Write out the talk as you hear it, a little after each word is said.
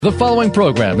The following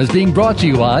program is being brought to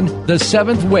you on the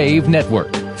Seventh Wave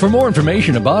Network. For more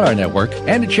information about our network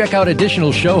and to check out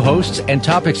additional show hosts and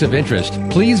topics of interest,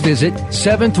 please visit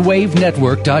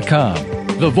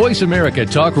seventhwavenetwork.com. The Voice America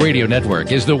Talk Radio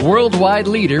Network is the worldwide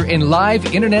leader in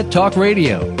live Internet talk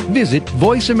radio. Visit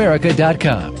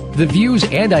voiceamerica.com. The views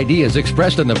and ideas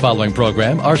expressed on the following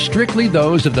program are strictly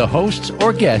those of the hosts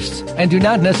or guests and do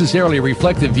not necessarily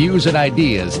reflect the views and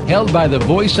ideas held by the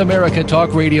Voice America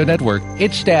Talk Radio Network,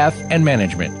 its staff, and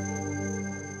management.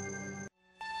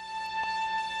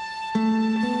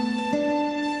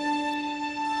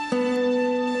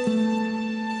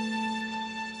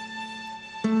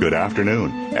 Good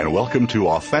afternoon, and welcome to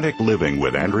Authentic Living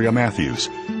with Andrea Matthews.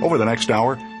 Over the next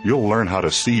hour, you'll learn how to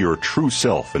see your true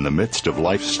self in the midst of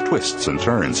life's twists and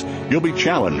turns. You'll be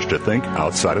challenged to think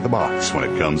outside of the box when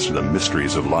it comes to the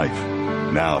mysteries of life.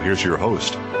 Now, here's your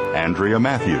host, Andrea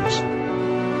Matthews.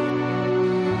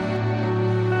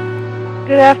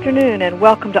 Good afternoon, and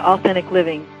welcome to Authentic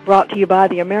Living, brought to you by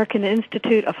the American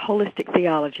Institute of Holistic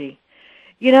Theology.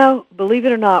 You know, believe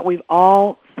it or not, we've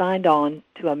all signed on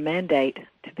to a mandate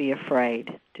to be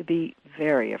afraid, to be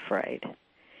very afraid.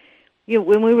 You know,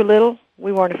 when we were little,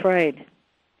 we weren't afraid.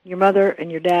 Your mother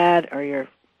and your dad or your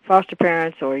foster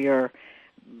parents or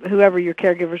whoever your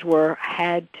caregivers were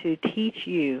had to teach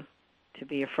you to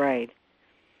be afraid.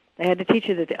 They had to teach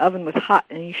you that the oven was hot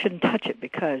and you shouldn't touch it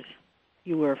because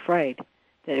you were afraid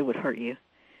that it would hurt you.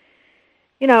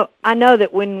 You know, I know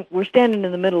that when we're standing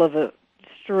in the middle of a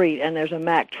street and there's a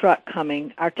Mack truck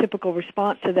coming, our typical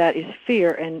response to that is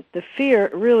fear, and the fear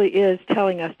really is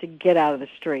telling us to get out of the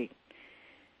street.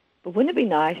 But wouldn't it be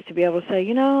nice to be able to say,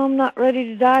 you know, I'm not ready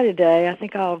to die today, I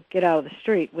think I'll get out of the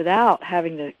street, without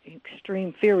having the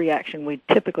extreme fear reaction we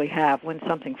typically have when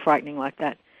something frightening like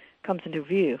that comes into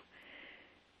view.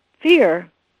 Fear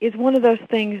is one of those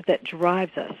things that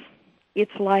drives us.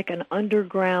 It's like an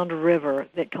underground river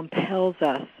that compels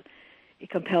us.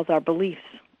 It compels our beliefs.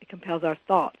 It compels our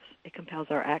thoughts. It compels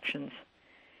our actions.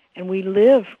 And we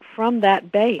live from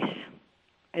that base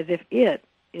as if it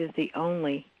is the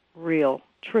only real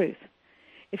truth.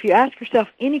 If you ask yourself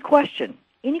any question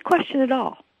at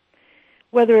all,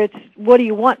 whether it's, what do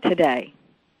you want today?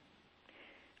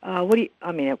 A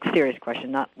serious question,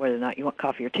 not whether or not you want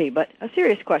coffee or tea, but a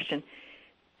serious question,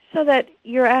 so that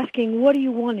you're asking, what do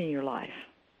you want in your life?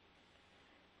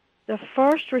 The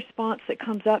first response that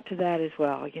comes up to that is,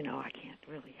 well, you know, I can't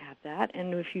really have that.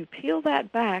 And if you peel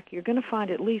that back, you're going to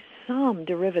find at least some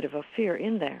derivative of fear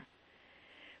in there.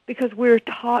 Because we're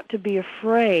taught to be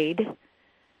afraid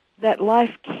that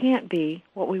life can't be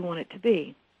what we want it to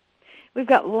be. We've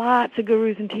got lots of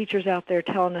gurus and teachers out there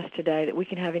telling us today that we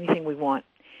can have anything we want,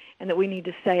 and that we need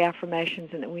to say affirmations,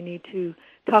 and that we need to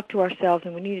talk to ourselves,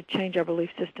 and we need to change our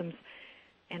belief systems.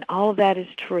 And all of that is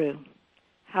true.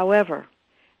 However,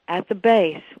 at the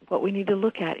base, what we need to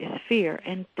look at is fear.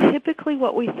 And typically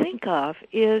what we think of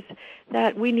is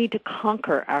that we need to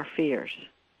conquer our fears.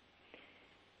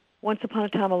 Once upon a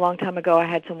time, a long time ago, I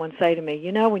had someone say to me,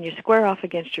 you know, when you square off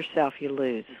against yourself, you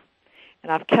lose.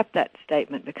 And I've kept that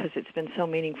statement because it's been so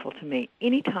meaningful to me.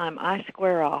 Anytime I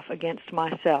square off against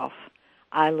myself,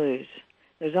 I lose.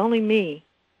 There's only me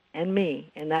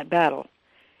in that battle,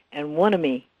 and one of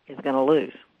me is going to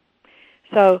lose.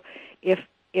 So if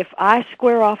I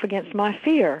square off against my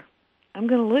fear, I'm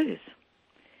going to lose.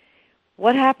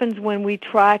 What happens when we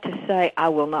try to say, I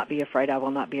will not be afraid, I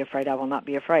will not be afraid, I will not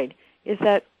be afraid, is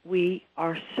that we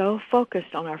are so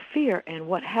focused on our fear, and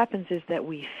what happens is that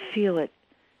we feel it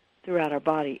throughout our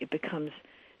body. It becomes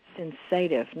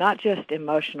sensative, not just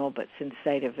emotional, but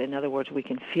sensative. In other words, we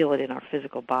can feel it in our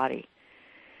physical body.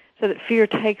 So that fear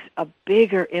takes a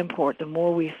bigger import the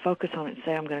more we focus on it and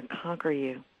say, I'm going to conquer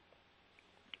you.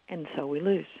 And so we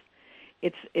lose.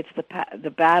 It's the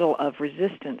battle of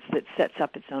resistance that sets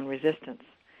up its own resistance.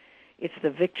 It's the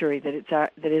victory that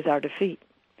is our defeat.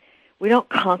 We don't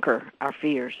conquer our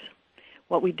fears.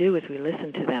 What we do is we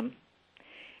listen to them.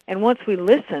 And once we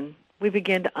listen, we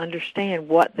begin to understand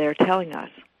what they're telling us.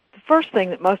 The first thing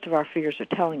that most of our fears are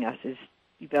telling us is,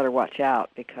 you better watch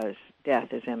out because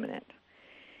death is imminent.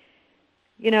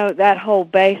 You know, that whole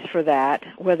base for that,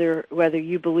 whether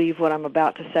you believe what I'm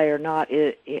about to say or not,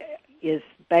 is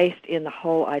based in the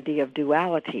whole idea of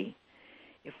duality.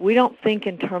 If we don't think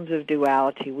in terms of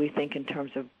duality, we think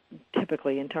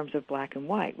typically in terms of black and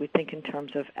white. We think in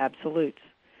terms of absolutes.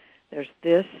 There's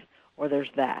this or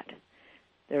there's that.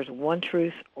 There's one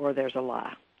truth or there's a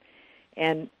lie.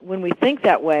 And when we think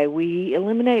that way, we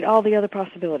eliminate all the other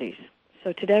possibilities.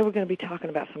 So today we're going to be talking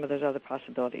about some of those other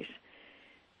possibilities.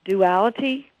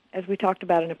 Duality, as we talked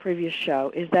about in a previous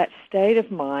show, is that state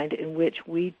of mind in which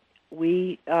we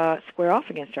we square off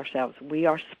against ourselves. We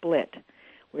are split.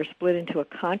 We're split into a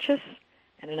conscious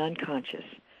and an unconscious.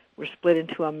 We're split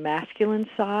into a masculine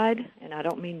side, and I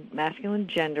don't mean masculine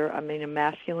gender, I mean a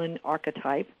masculine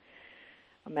archetype,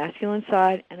 a masculine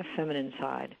side and a feminine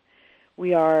side.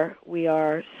 We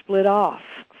are split off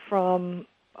from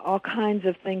all kinds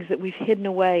of things that we've hidden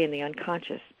away in the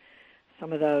unconscious.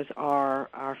 Some of those are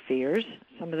our fears.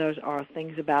 Some of those are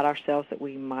things about ourselves that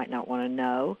we might not want to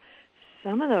know.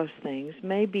 Some of those things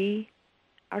may be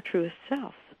our truest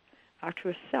self, our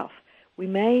truest self. We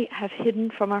may have hidden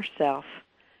from ourselves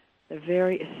the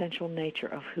very essential nature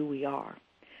of who we are.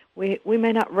 We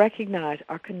may not recognize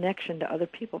our connection to other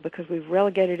people because we've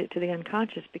relegated it to the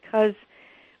unconscious, because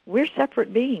we're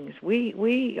separate beings.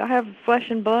 We have flesh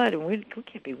and blood, and we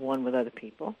can't be one with other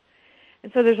people.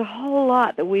 And so there's a whole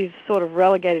lot that we've sort of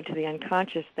relegated to the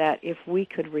unconscious that, if we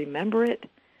could remember it,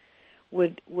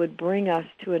 would bring us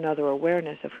to another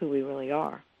awareness of who we really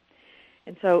are.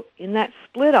 And so in that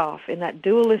split off, in that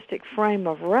dualistic frame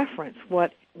of reference,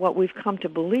 what we've come to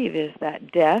believe is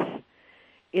that death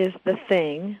is the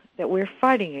thing that we're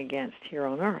fighting against here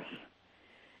on earth.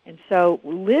 And so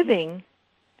living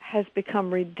has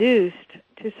become reduced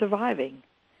to surviving.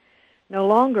 No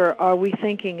longer are we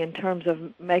thinking in terms of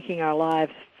making our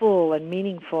lives full and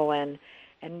meaningful and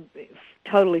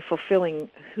totally fulfilling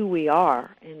who we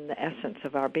are in the essence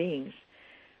of our beings.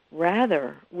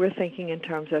 Rather, we're thinking in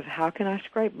terms of, how can I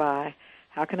scrape by?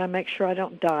 How can I make sure I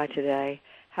don't die today?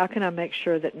 How can I make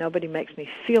sure that nobody makes me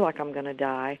feel like I'm going to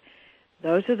die?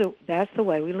 That's the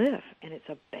way we live, and it's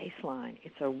a baseline.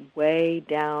 It's a way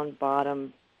down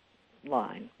bottom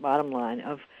line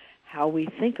of how we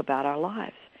think about our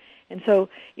lives. And so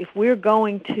if we're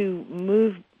going to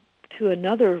move to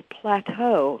another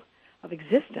plateau of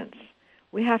existence,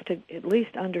 we have to at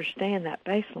least understand that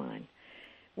baseline.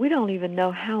 We don't even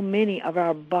know how many of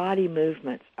our body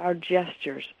movements, our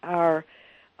gestures, the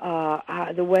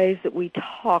ways that we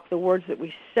talk, the words that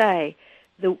we say,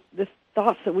 the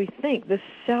thoughts that we think, the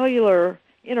cellular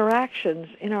interactions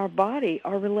in our body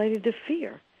are related to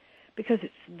fear, because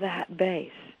it's that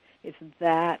base. It's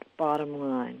that bottom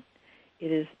line.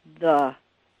 It is the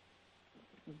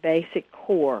basic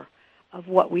core of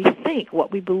what we think,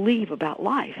 what we believe about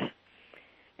life.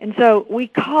 And so we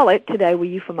call it, today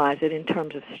we euphemize it in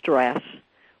terms of stress.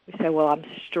 We say, well, I'm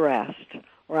stressed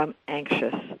or I'm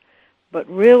anxious. But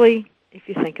really, if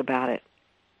you think about it,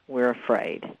 we're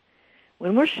afraid.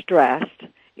 When we're stressed,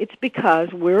 it's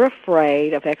because we're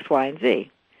afraid of X, Y, and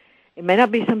Z. It may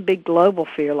not be some big global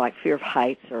fear like fear of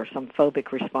heights or some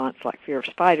phobic response like fear of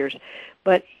spiders,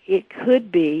 but it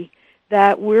could be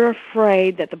that we're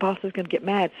afraid that the boss is going to get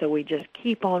mad, so we just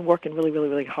keep on working really, really,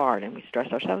 really hard and we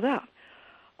stress ourselves out.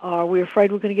 Or we're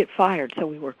afraid we're going to get fired, so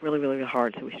we work really, really, really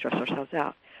hard, so we stress ourselves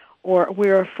out. Or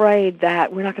we're afraid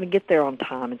that we're not going to get there on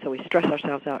time, and so we stress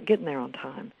ourselves out getting there on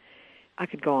time. I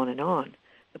could go on and on.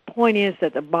 The point is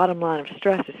that the bottom line of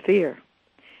stress is fear,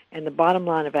 and the bottom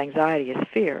line of anxiety is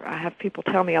fear. I have people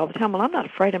tell me all the time, well, I'm not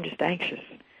afraid, I'm just anxious.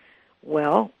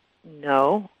 Well,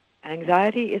 no,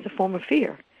 anxiety is a form of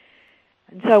fear.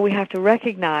 And so we have to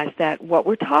recognize that what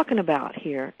we're talking about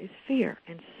here is fear,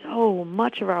 and so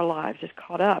much of our lives is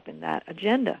caught up in that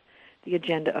agenda, the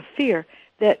agenda of fear,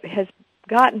 that has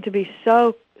gotten to be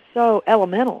so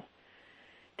elemental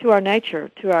to our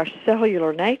nature, to our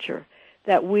cellular nature,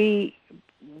 that we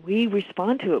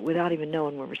respond to it without even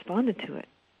knowing we're responding to it.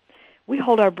 We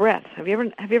hold our breath. Have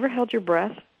you ever held your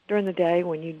breath during the day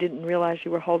when you didn't realize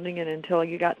you were holding it until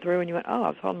you got through and you went, oh, I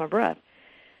was holding my breath?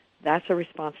 That's a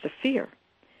response to fear.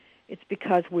 It's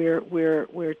because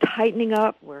we're tightening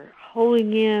up, we're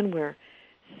holding in, we're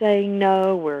saying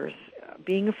no, we're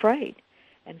being afraid.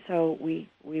 And so we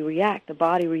react, the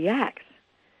body reacts,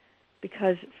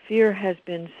 because fear has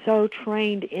been so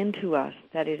trained into us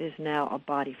that it is now a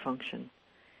body function.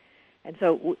 And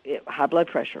so high blood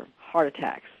pressure, heart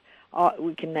attacks,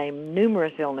 we can name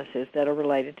numerous illnesses that are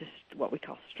related to what we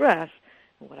call stress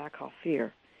and what I call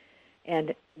fear.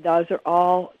 And those are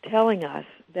all telling us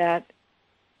that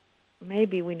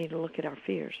maybe we need to look at our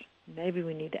fears. Maybe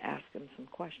we need to ask them some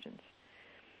questions.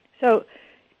 So,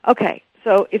 okay,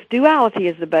 so if duality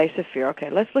is the base of fear,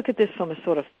 okay, let's look at this from a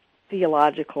sort of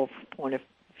theological point of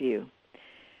view.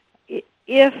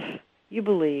 If you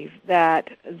believe that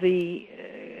the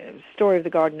story of the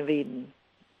Garden of Eden,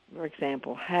 for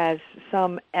example, has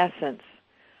some essence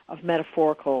of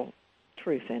metaphorical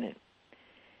truth in it,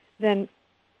 then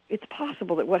it's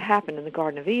possible that what happened in the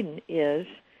Garden of Eden is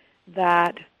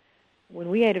that when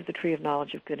we ate of the tree of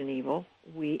knowledge of good and evil,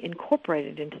 we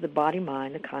incorporated into the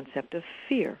body-mind the concept of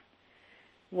fear.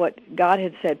 what God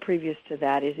had said previous to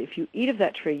that is, if you eat of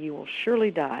that tree, you will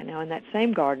surely die. Now, in that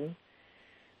same garden,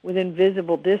 within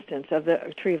visible distance of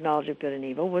the tree of knowledge of good and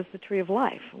evil, was the tree of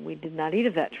life. We did not eat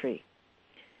of that tree.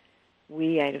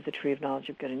 We ate of the tree of knowledge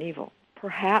of good and evil.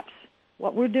 Perhaps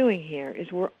what we're doing here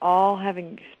is we're all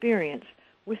having experience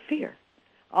with fear,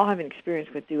 all having experience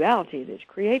with duality that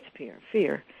creates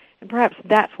fear. And perhaps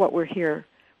that's what we're here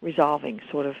resolving,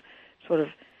 sort of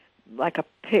like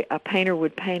a painter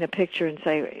would paint a picture and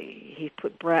say, he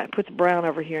puts brown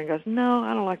over here and goes, no,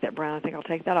 I don't like that brown. I think I'll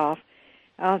take that off.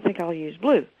 I think I'll use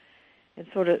blue. And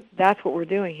sort of that's what we're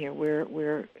doing here.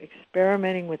 We're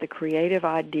experimenting with the creative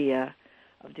idea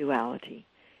of duality.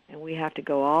 And we have to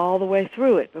go all the way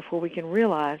through it before we can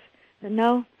realize that,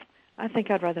 no, I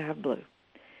think I'd rather have blue.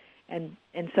 And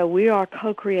so we are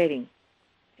co-creating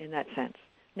in that sense.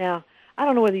 Now, I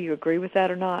don't know whether you agree with that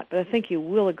or not, but I think you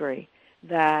will agree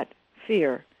that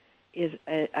fear is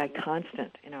a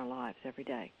constant in our lives every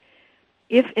day.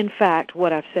 If, in fact,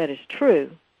 what I've said is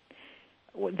true,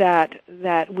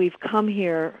 that we've come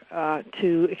here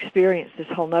to experience this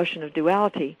whole notion of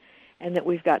duality and that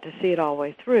we've got to see it all the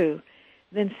way through,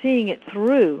 then seeing it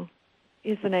through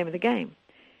is the name of the game.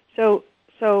 So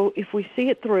if we see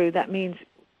it through, that means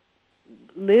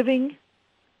living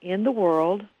in the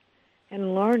world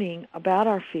and learning about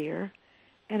our fear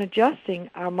and adjusting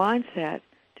our mindset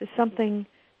to something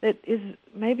that is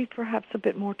maybe perhaps a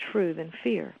bit more true than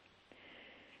fear.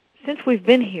 Since we've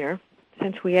been here,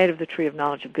 since we ate of the tree of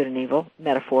knowledge of good and evil,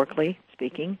 metaphorically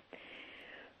speaking,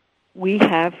 we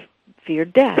have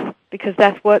feared death, because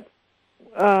that's what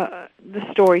the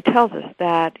story tells us,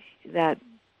 that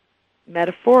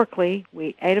metaphorically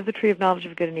we ate of the tree of knowledge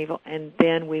of good and evil, and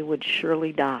then we would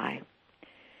surely die.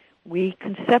 We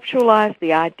conceptualize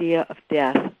the idea of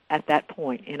death at that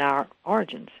point in our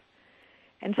origins.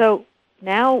 And so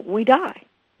now we die.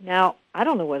 Now, I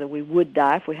don't know whether we would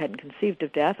die if we hadn't conceived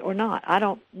of death or not. I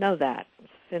don't know that.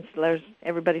 Since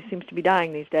everybody seems to be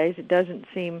dying these days, it doesn't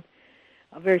seem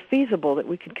very feasible that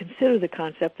we could consider the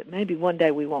concept that maybe one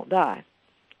day we won't die.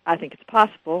 I think it's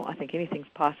possible. I think anything's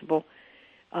possible.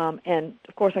 And,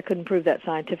 of course, I couldn't prove that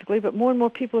scientifically, but more and more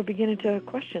people are beginning to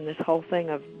question this whole thing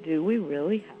of, do we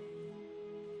really have?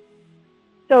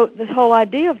 So this whole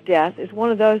idea of death is one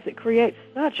of those that creates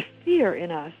such fear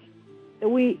in us that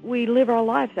we live our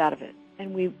lives out of it,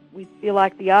 and we feel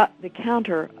like the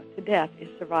counter to death is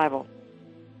survival.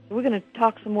 So we're going to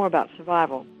talk some more about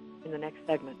survival in the next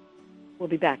segment. We'll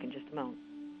be back in just a moment.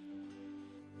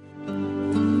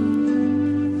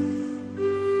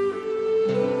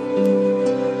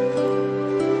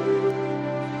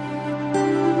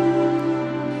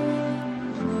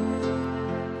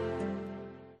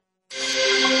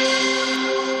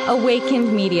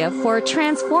 Awakened media for a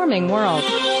transforming world.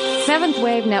 Seventh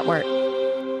Wave Network.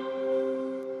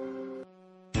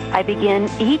 I begin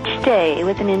each day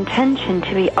with an intention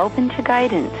to be open to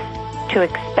guidance, to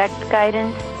expect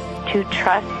guidance, to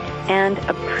trust and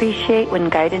appreciate when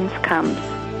guidance comes.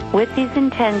 With these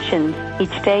intentions,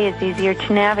 each day is easier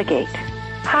to navigate.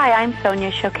 Hi, I'm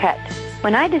Sonia Choquette.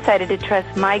 When I decided to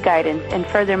trust my guidance and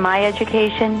further my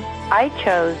education, I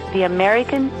chose the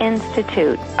American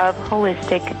Institute of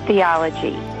Holistic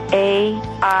Theology,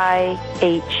 AIHT,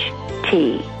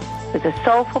 with a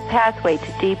soulful pathway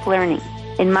to deep learning.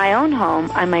 In my own home,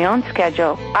 on my own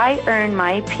schedule, I earned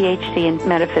my PhD in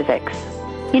metaphysics.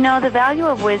 You know, the value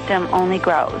of wisdom only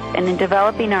grows, and in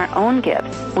developing our own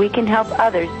gifts, we can help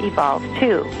others evolve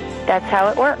too. That's how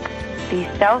it works. These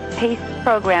self-paced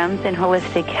programs in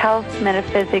holistic health,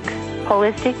 metaphysics,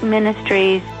 holistic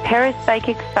ministries,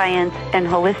 parapsychic science, and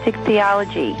holistic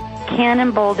theology can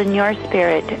embolden your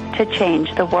spirit to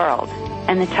change the world.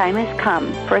 And the time has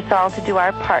come for us all to do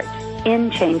our part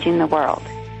in changing the world.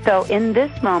 So in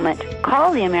this moment,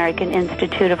 call the American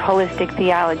Institute of Holistic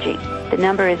Theology. The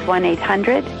number is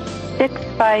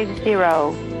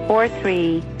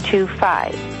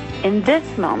 1-800-650-4325. In this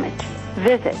moment,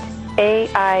 visit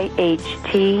aiht.edu.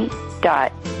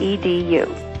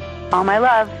 All my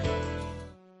love.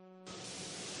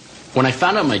 When I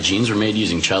found out my jeans were made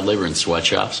using child labor in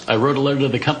sweatshops, I wrote a letter to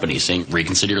the company saying,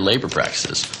 reconsider your labor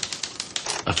practices.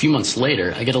 A few months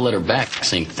later, I get a letter back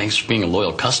saying, thanks for being a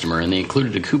loyal customer, and they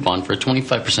included a coupon for a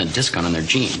 25% discount on their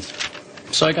jeans.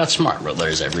 So I got smart, wrote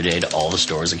letters every day to all the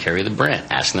stores that carry the brand,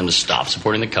 asking them to stop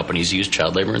supporting the companies who use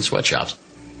child labor in sweatshops.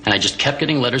 And I just kept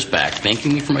getting letters back,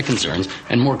 thanking me for my concerns,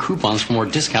 and more coupons for more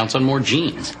discounts on more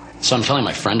jeans. So I'm telling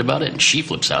my friend about it, and she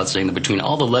flips out, saying that between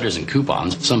all the letters and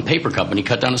coupons, some paper company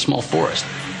cut down a small forest,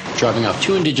 driving off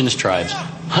 2 indigenous tribes,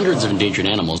 hundreds of endangered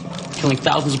animals, killing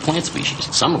thousands of plant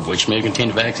species, some of which may have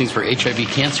contained vaccines for HIV,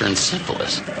 cancer, and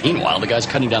syphilis. Meanwhile, the guys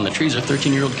cutting down the trees are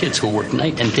 13-year-old kids who work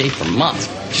night and day for months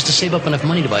just to save up enough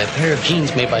money to buy a pair of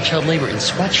jeans made by child labor in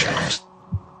sweatshops.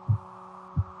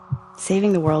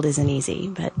 Saving the world isn't easy,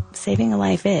 but saving a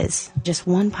life is. Just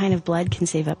 1 pint of blood can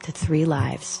save up to 3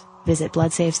 lives. Visit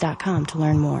bloodsaves.com to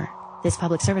learn more. This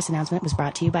public service announcement was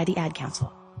brought to you by the Ad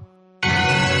Council.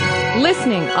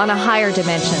 Listening on a higher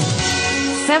dimension.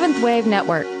 Seventh Wave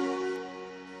Network.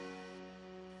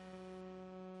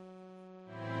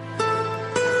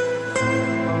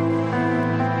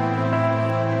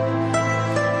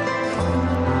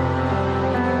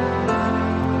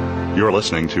 You're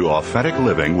listening to Authentic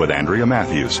Living with Andrea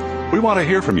Matthews. We want to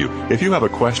hear from you. If you have a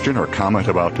question or comment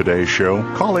about today's show,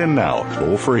 call in now,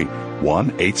 toll free,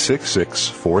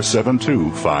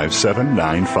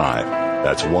 1-866-472-5795.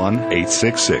 That's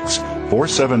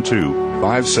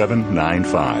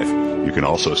 1-866-472-5795. You can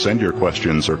also send your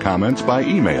questions or comments by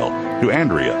email to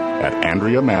Andrea at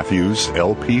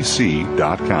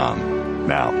AndreaMatthewsLPC.com.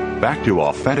 Now, back to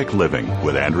Authentic Living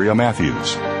with Andrea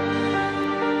Matthews.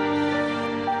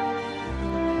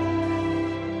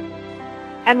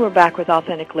 And we're back with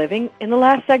Authentic Living. In the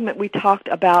last segment, we talked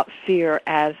about fear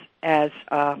as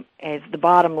the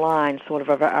bottom line, sort of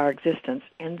our existence,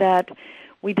 and that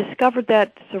we discovered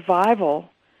that survival,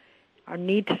 our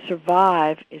need to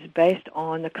survive, is based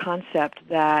on the concept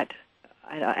that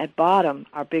at bottom,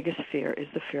 our biggest fear is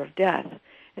the fear of death.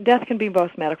 And death can be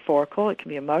both metaphorical, it can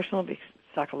be emotional, it can be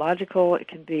psychological, it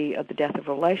can be the death of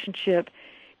a relationship.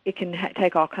 It can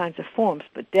take all kinds of forms,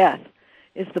 but death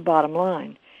is the bottom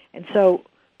line. And so,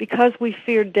 because we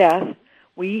fear death,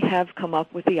 we have come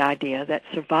up with the idea that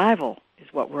survival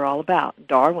is what we're all about.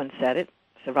 Darwin said it,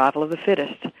 survival of the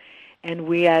fittest. And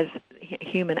we as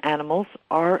human animals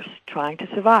are trying to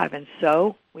survive. And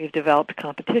so we've developed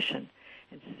competition.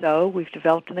 And so we've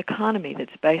developed an economy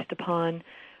that's based upon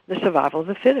the survival of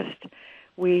the fittest.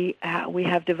 We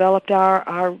have developed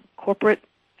our corporate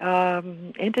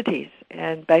entities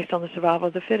and based on the survival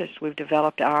of the fittest. We've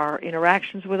developed our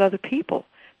interactions with other people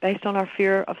based on our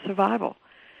fear of survival.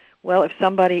 Well, if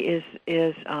somebody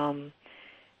is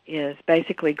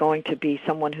basically going to be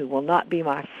someone who will not be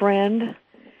my friend,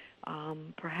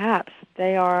 perhaps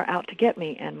they are out to get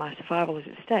me and my survival is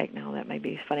at stake. Now, that may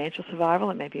be financial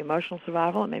survival, it may be emotional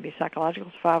survival, it may be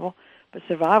psychological survival, but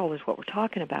survival is what we're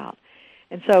talking about.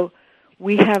 And so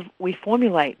we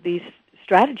formulate these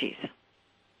strategies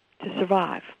to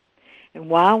survive. And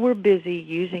while we're busy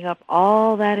using up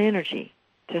all that energy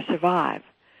to survive,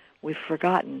 we've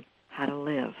forgotten how to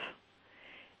live.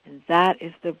 And that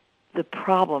is the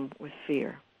problem with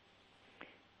fear.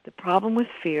 The problem with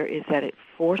fear is that it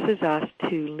forces us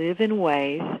to live in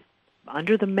ways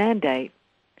under the mandate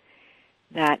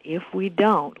that if we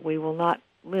don't, we will not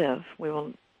live, we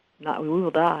will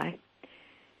die.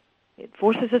 It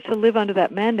forces us to live under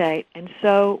that mandate, and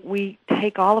so we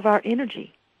take all of our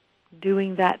energy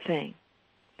doing that thing.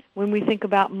 When we think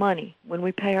about money, when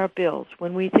we pay our bills,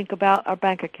 when we think about our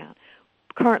bank account,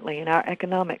 currently in our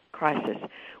economic crisis,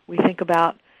 we think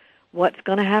about what's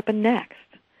going to happen next.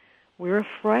 We're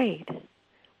afraid.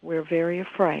 We're very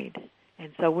afraid.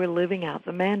 And so we're living out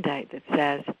the mandate that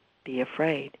says, be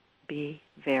afraid, be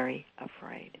very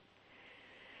afraid.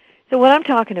 So what I'm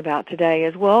talking about today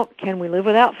is, well, can we live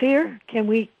without fear? Can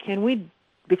we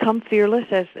become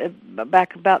fearless? As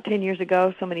back about 10 years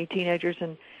ago, so many teenagers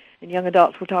and young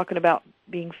adults were talking about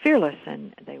being fearless,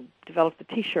 and they developed the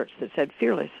T-shirts that said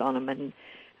fearless on them, and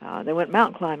they went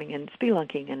mountain climbing and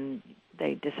spelunking, and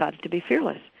they decided to be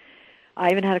fearless. I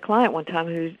even had a client one time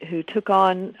who took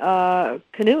on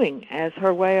canoeing as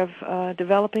her way of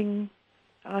developing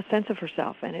a sense of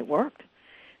herself, and it worked.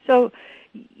 So,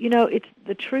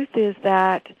 the truth is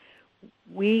that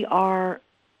we are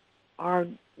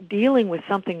dealing with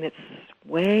something that's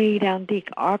way down deep,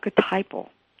 archetypal.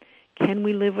 Can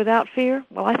we live without fear?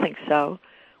 Well, I think so.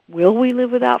 Will we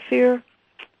live without fear?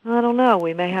 I don't know.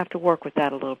 We may have to work with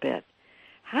that a little bit.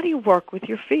 How do you work with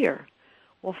your fear?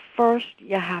 Well, first,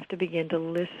 you have to begin to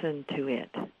listen to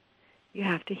it. You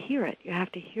have to hear it. You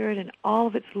have to hear it in all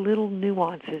of its little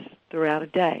nuances throughout a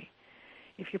day.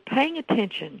 If you're paying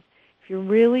attention, if you're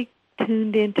really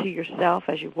tuned into yourself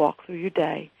as you walk through your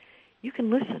day, you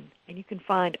can listen, and you can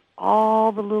find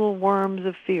all the little worms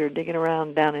of fear digging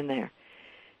around down in there,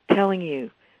 telling you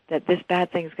that this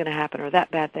bad thing's going to happen or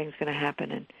that bad thing's going to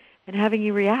happen, and having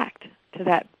you react to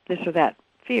that, this or that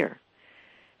fear.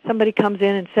 Somebody comes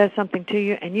in and says something to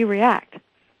you, and you react.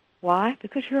 Why?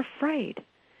 Because you're afraid.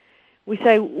 We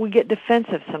say we get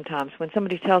defensive sometimes. When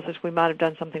somebody tells us we might have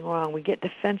done something wrong, we get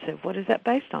defensive. What is that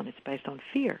based on? It's based on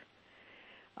fear.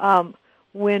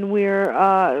 when we're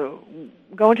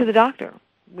going to the doctor.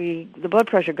 The blood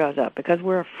pressure goes up because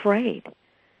we're afraid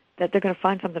that they're going to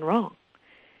find something wrong.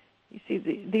 You see,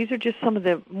 these are just some of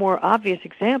the more obvious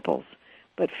examples,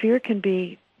 but fear can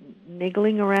be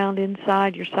niggling around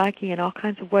inside your psyche in all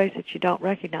kinds of ways that you don't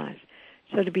recognize.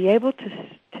 So to be able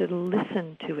to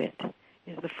listen to it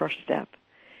is the first step.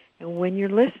 And when you're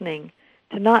listening,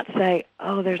 to not say,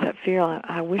 oh, there's that fear,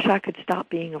 I wish I could stop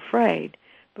being afraid,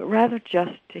 but rather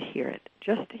just to hear it,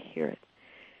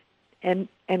 And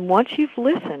once you've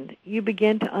listened, you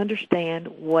begin to understand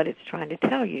what it's trying to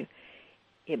tell you.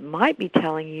 It might be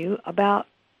telling you about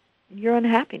your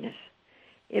unhappiness.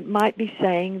 It might be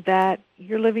saying that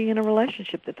you're living in a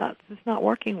relationship that's not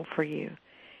working for you.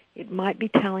 It might be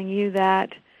telling you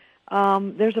that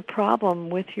there's a problem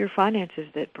with your finances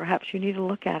that perhaps you need to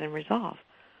look at and resolve.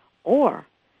 Or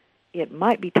it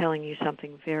might be telling you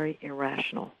something very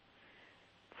irrational.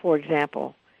 For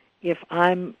example, if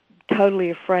I'm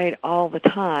totally afraid all the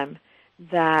time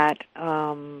that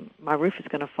my roof is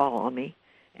going to fall on me,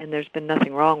 and there's been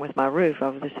nothing wrong with my roof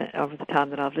over the time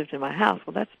that I've lived in my house,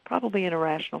 well, that's probably an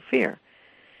irrational fear.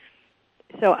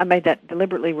 So I made that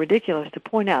deliberately ridiculous to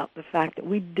point out the fact that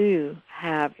we do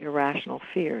have irrational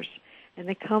fears, and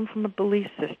they come from belief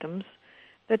systems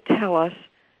that tell us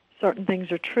certain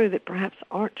things are true that perhaps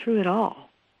aren't true at all.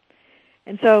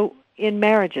 And so in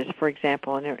marriages, for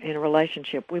example, in a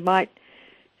relationship, we might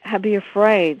be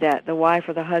afraid that the wife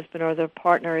or the husband or the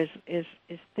partner is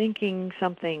thinking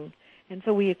something, and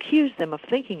so we accuse them of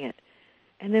thinking it.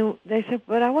 And then they say,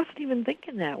 but I wasn't even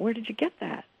thinking that. Where did you get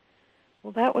that?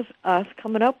 Well, that was us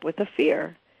coming up with a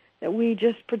fear that we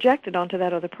just projected onto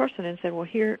that other person and said, well,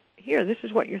 here, this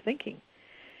is what you're thinking.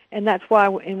 And that's why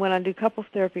when I do couples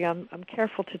therapy, I'm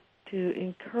careful to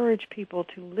encourage people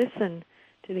to listen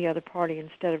to the other party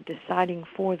instead of deciding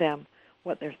for them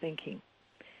what they're thinking,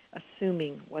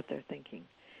 assuming what they're thinking.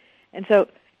 And so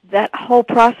that whole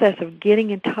process of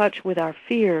getting in touch with our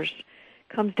fears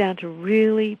comes down to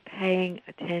really paying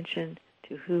attention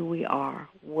to who we are,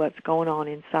 what's going on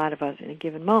inside of us in a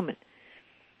given moment.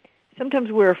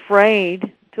 Sometimes we're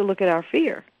afraid to look at our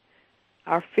fear.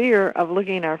 Our fear of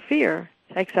looking at our fear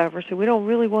takes over, so we don't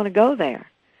really want to go there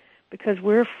because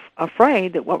we're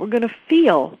afraid that what we're going to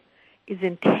feel is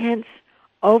intense,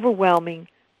 overwhelming,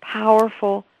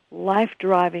 powerful,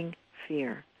 life-driving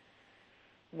fear.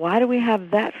 Why do we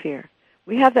have that fear?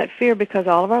 We have that fear because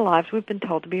all of our lives we've been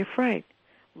told to be afraid.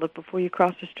 Look before you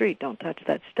cross the street. Don't touch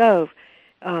that stove.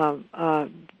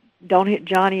 Don't hit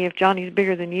Johnny if Johnny's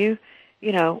bigger than you.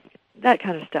 You know, that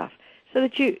kind of stuff. So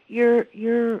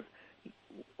that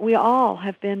we all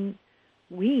have been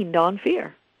weaned on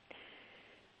fear.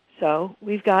 So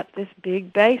we've got this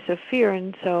big base of fear,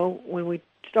 and so when we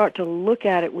start to look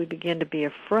at it, we begin to be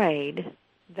afraid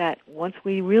that once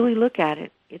we really look at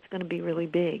it, it's going to be really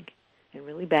big and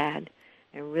really bad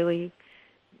and really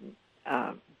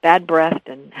bad-breathed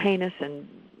and heinous and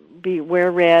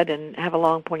wear red and have a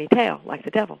long pointy tail like the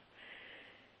devil.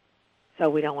 So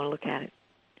we don't want to look at it.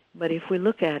 But if we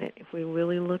look at it, if we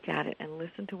really look at it and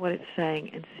listen to what it's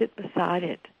saying and sit beside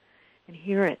it and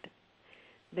hear it,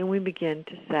 then we begin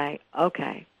to say,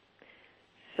 okay,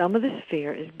 some of this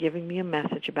fear is giving me a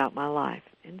message about my life,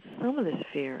 and some of this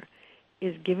fear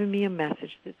is giving me a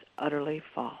message that's utterly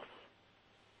false.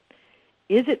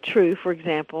 Is it true, for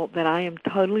example, that I am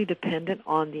totally dependent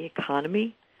on the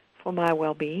economy for my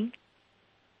well-being?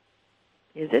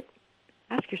 Is it?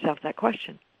 Ask yourself that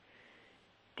question.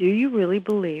 Do you really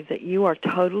believe that you are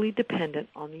totally dependent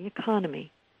on the economy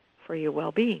for your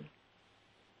well-being?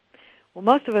 Well,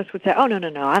 most of us would say, oh,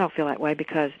 no, I don't feel that way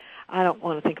because I don't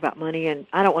want to think about money and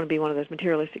I don't want to be one of those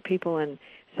materialistic people, and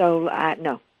so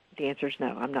no. The answer is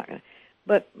no, I'm not going to.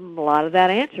 But a lot of that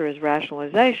answer is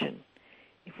rationalization.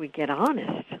 If we get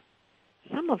honest,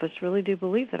 some of us really do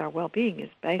believe that our well-being is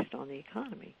based on the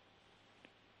economy.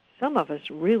 Some of us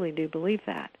really do believe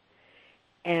that.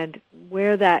 And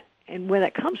where that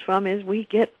comes from is we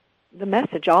get the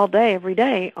message all day, every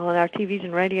day on our TVs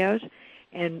and radios,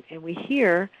 and we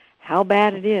hear how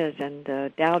bad it is,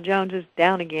 and Dow Jones is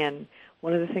down again.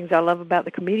 One of the things I love about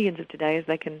the comedians of today is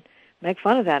they can make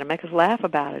fun of that and make us laugh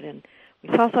about it. And we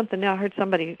saw something now. I heard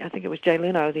somebody, I think it was Jay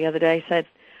Leno the other day, said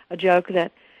a joke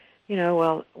that,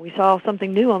 well, we saw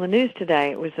something new on the news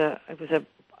today. It was a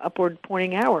upward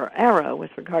pointing arrow with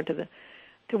regard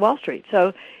to Wall Street.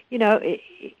 So,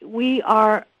 we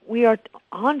are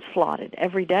onslaughted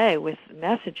every day with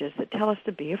messages that tell us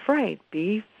to be afraid,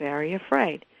 be very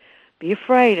afraid. Be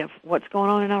afraid of what's going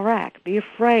on in Iraq. Be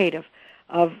afraid of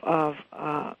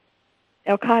Al-Qaeda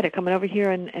coming over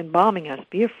here and bombing us.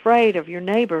 Be afraid of your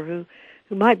neighbor who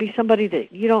might be somebody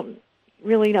that you don't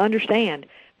really understand.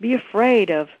 Be afraid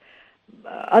of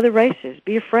other races.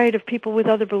 Be afraid of people with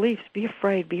other beliefs. Be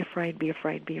afraid, be afraid, be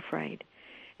afraid, be afraid.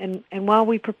 And while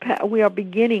we are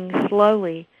beginning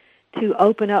slowly to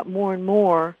open up more and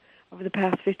more over the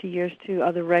past 50 years to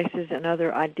other races and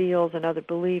other ideals and other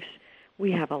beliefs,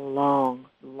 we have a long,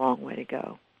 long way to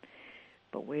go.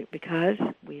 But because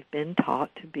we've been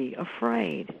taught to be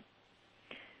afraid.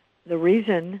 The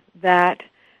reason that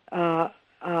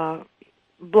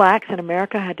blacks in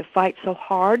America had to fight so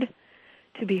hard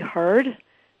to be heard,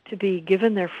 to be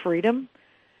given their freedom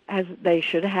as they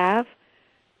should have,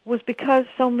 was because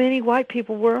so many white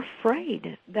people were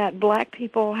afraid that black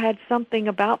people had something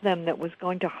about them that was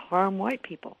going to harm white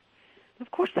people. Of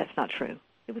course that's not true.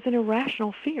 It was an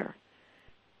irrational fear,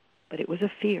 but it was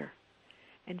a fear.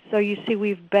 And so you see,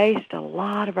 we've based a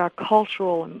lot of our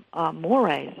cultural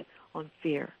mores on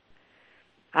fear.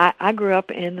 I grew up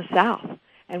in the South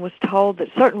and was told that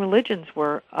certain religions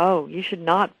were, you should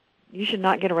not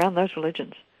get around those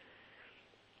religions.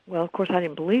 Well, of course, I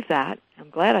didn't believe that.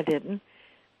 I'm glad I didn't.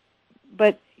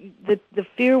 But the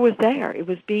fear was there. It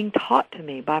was being taught to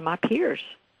me by my peers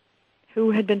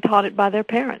who had been taught it by their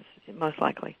parents, most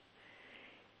likely.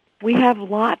 We have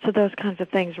lots of those kinds of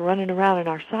things running around in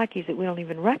our psyches that we don't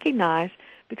even recognize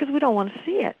because we don't want to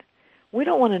see it. We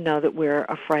don't want to know that we're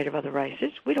afraid of other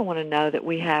races. We don't want to know that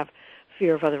we have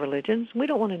fear of other religions. We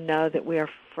don't want to know that we are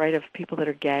afraid of people that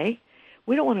are gay.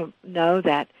 We don't want to know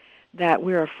that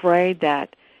we're afraid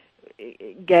that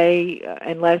gay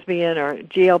and lesbian or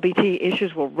GLBT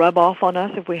issues will rub off on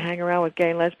us if we hang around with gay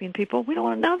and lesbian people. We don't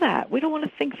want to know that. We don't want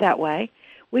to think that way.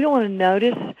 We don't want to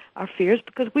notice our fears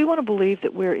because we want to believe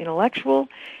that we're intellectual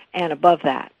and above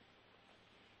that.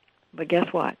 But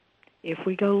guess what? If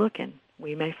we go looking,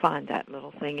 we may find that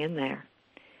little thing in there.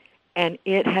 And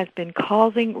it has been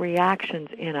causing reactions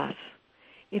in us.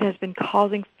 It has been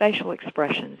causing facial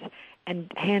expressions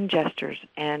and hand gestures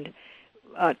and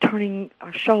turning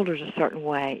our shoulders a certain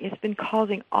way. It's been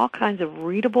causing all kinds of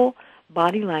readable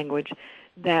body language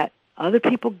that other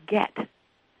people get.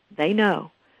 They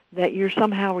know that you're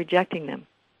somehow rejecting them,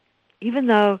 even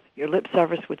though your lip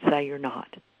service would say you're not.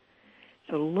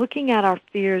 So looking at our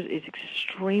fears is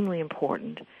extremely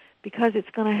important because it's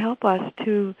going to help us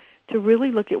to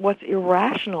really look at what's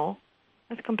irrational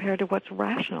as compared to what's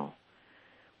rational.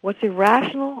 What's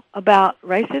irrational about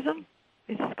racism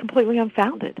is completely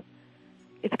unfounded.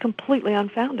 It's completely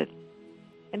unfounded.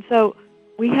 And so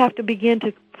we have to begin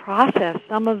to process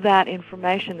some of that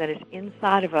information that is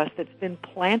inside of us that's been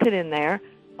planted in there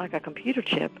like a computer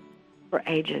chip for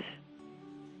ages.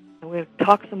 And we'll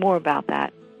talk some more about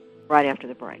that right after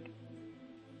the break.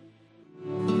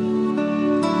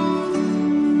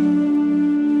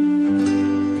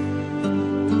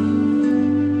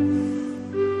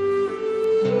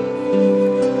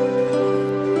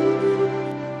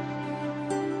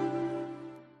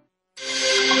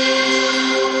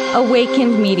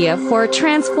 Awakened media for a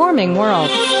transforming world.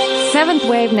 Seventh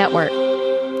Wave Network.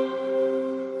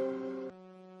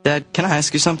 Dad, can I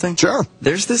ask you something? Sure.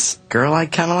 There's this girl I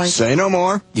kind of like. Say no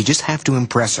more. You just have to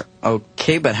impress her.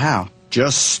 Okay, but how?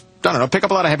 Just, I don't know, pick up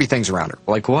a lot of heavy things around her.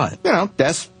 Like what? You know,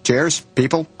 desks, chairs,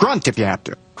 people. Grunt if you have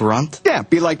to. Grunt? Yeah,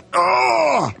 be like,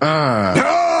 oh!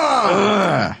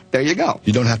 There you go.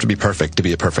 You don't have to be perfect to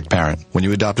be a perfect parent. When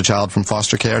you adopt a child from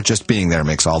foster care, just being there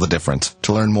makes all the difference.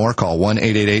 To learn more, call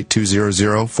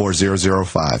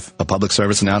 1-888-200-4005. A public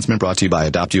service announcement brought to you by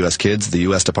Adopt U.S. Kids, the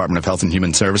U.S. Department of Health and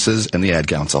Human Services, and the Ad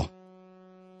Council.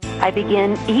 I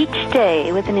begin each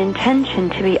day with an intention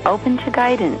to be open to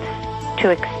guidance, to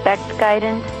expect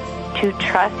guidance, to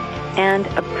trust and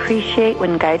appreciate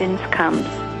when guidance comes.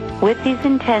 With these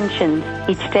intentions,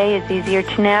 each day is easier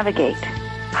to navigate.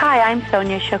 Hi, I'm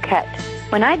Sonia Choquette.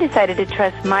 When I decided to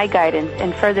trust my guidance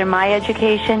and further my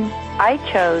education, I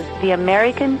chose the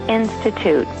American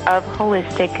Institute of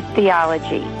Holistic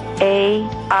Theology,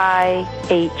 AIHT,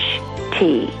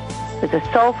 with a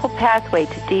soulful pathway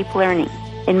to deep learning.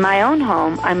 In my own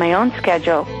home, on my own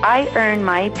schedule, I earned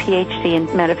my PhD in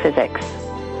metaphysics.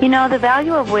 You know, the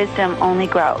value of wisdom only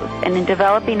grows, and in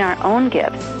developing our own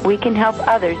gifts, we can help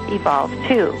others evolve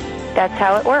too. That's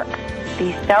how it works.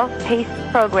 These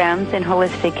self-paced programs in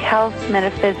holistic health,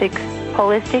 metaphysics,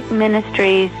 holistic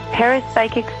ministries,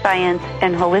 parapsychic science,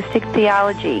 and holistic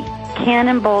theology can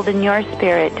embolden your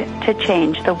spirit to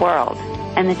change the world.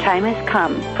 And the time has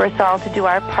come for us all to do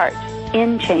our part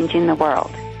in changing the world.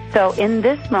 So in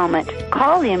this moment,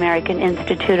 call the American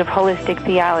Institute of Holistic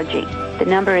Theology. The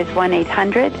number is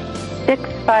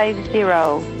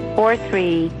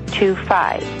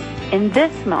 1-800-650-4325. In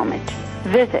this moment,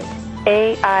 visit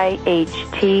AIHT.edu.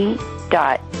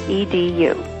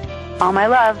 All my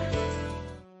love,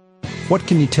 What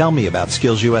can you tell me about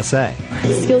Skills USA?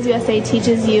 Skills USA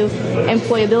teaches you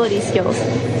employability skills.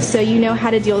 So you know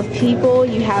how to deal with people,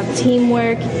 you have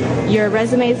teamwork, your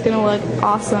resume is going to look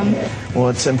awesome. Well,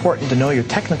 it's important to know your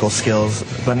technical skills,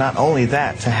 but not only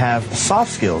that, to have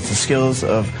soft skills, the skills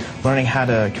of learning how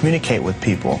to communicate with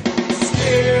people.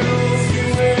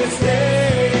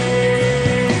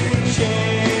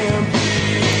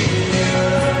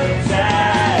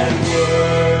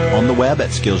 On the web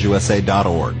at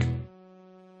skillsusa.org.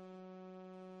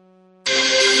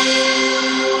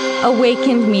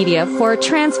 Awakened media for a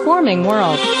transforming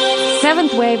world.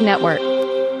 Seventh Wave Network.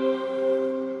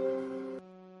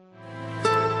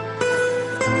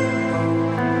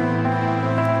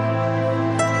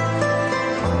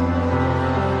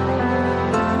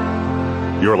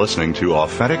 You're listening to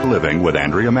Authentic Living with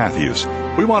Andrea Matthews.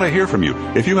 We want to hear from you.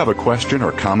 If you have a question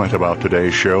or comment about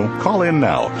today's show, call in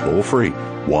now, toll free,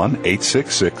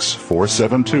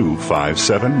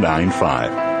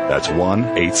 1-866-472-5795. That's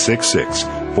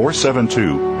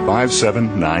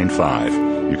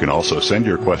 1-866-472-5795. You can also send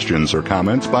your questions or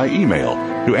comments by email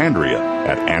to Andrea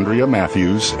at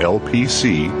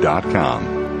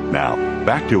AndreaMatthewsLPC.com. Now,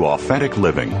 back to Authentic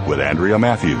Living with Andrea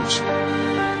Matthews.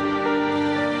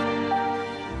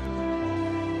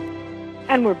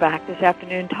 And we're back this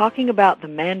afternoon talking about the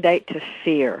mandate to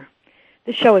fear.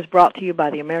 This show is brought to you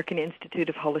by the American Institute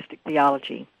of Holistic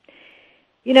Theology.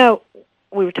 You know,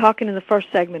 we were talking in the first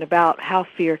segment about how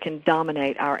fear can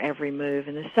dominate our every move.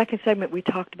 In the second segment, we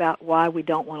talked about why we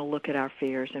don't want to look at our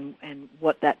fears and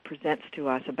what that presents to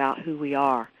us about who we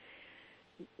are.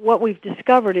 What we've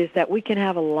discovered is that we can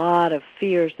have a lot of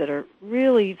fears that are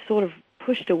really sort of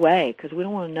pushed away because we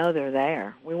don't want to know they're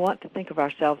there. We want to think of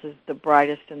ourselves as the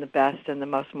brightest and the best and the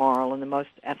most moral and the most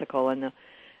ethical and the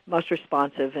most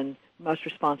responsive and most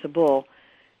responsible.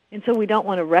 And so we don't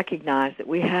want to recognize that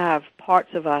we have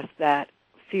parts of us that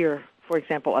fear, for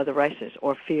example, other races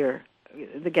or fear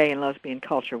the gay and lesbian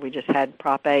culture. We just had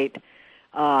Prop 8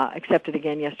 accepted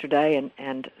again yesterday,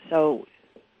 and so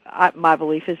my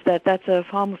belief is that that's a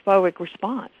homophobic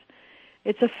response.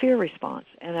 It's a fear response,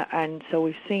 and so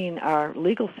we've seen our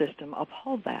legal system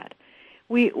uphold that.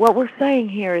 What we're saying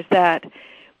here is that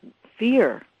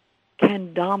fear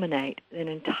can dominate an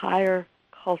entire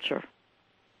culture.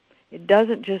 It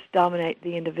doesn't just dominate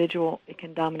the individual, it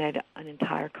can dominate an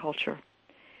entire culture.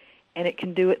 And it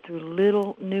can do it through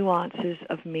little nuances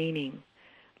of meaning,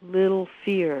 little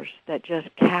fears that just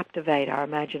captivate our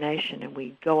imagination and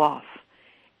we go off.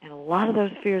 And a lot of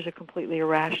those fears are completely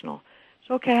irrational.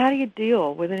 So, okay, how do you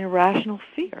deal with an irrational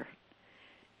fear?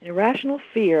 An irrational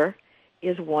fear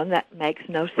is one that makes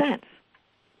no sense.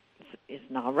 It's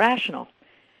not rational.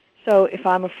 So if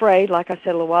I'm afraid, like I said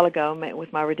a little while ago,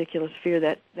 with my ridiculous fear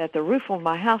that the roof on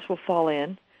my house will fall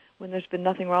in when there's been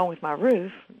nothing wrong with my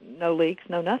roof, no leaks,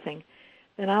 no nothing,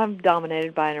 then I'm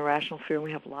dominated by an irrational fear, and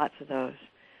we have lots of those.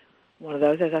 One of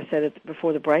those, as I said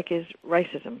before the break, is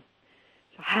racism.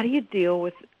 So how do you deal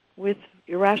with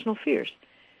irrational fears?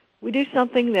 We do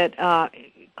something that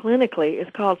clinically is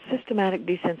called systematic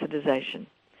desensitization.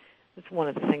 That's one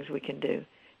of the things we can do.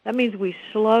 That means we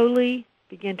slowly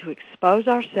begin to expose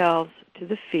ourselves to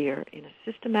the fear in a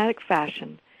systematic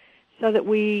fashion so that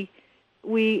we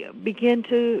begin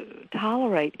to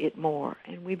tolerate it more,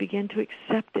 and we begin to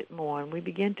accept it more, and we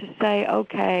begin to say,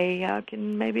 okay,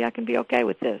 maybe I can be okay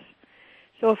with this.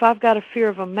 So if I've got a fear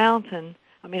of a mountain,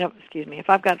 if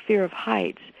I've got fear of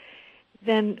heights,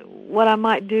 then what I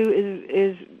might do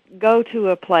is go to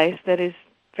a place that is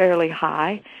fairly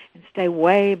high and stay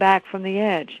way back from the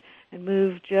edge and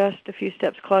move just a few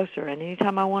steps closer. And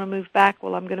anytime I want to move back,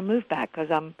 well, I'm going to move back because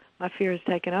my fear has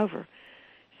taken over.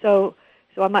 So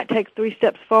I might take 3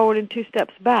 steps forward and 2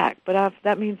 steps back, but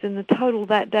that means in the total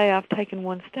that day I've taken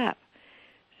 1 step.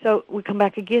 So we come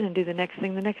back again and do the next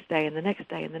thing the next day and the next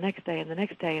day and the next day and the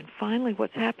next day. And finally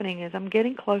what's happening is I'm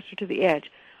getting closer to the edge.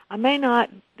 I may not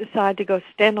decide to go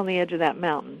stand on the edge of that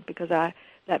mountain because that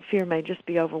fear may just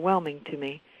be overwhelming to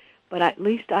me, but at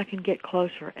least I can get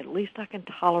closer. At least I can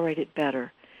tolerate it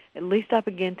better. At least I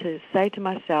begin to say to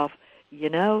myself,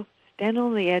 standing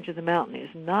on the edge of the mountain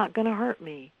is not going to hurt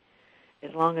me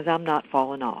as long as I'm not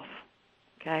falling off,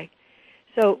 okay?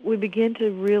 So we begin to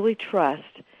really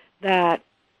trust that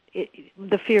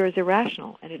the fear is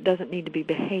irrational and it doesn't need to be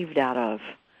behaved out of.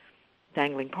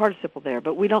 Dangling participle there,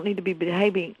 but we don't need to be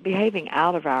behaving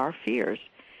out of our fears,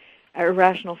 our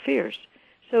irrational fears.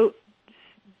 So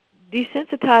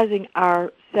desensitizing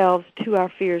ourselves to our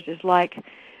fears is like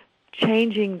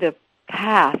changing the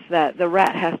path that the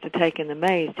rat has to take in the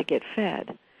maze to get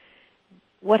fed.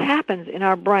 What happens in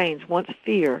our brains once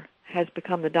fear has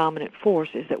become the dominant force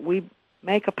is that we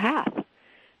make a path.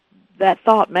 that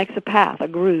thought makes a path, a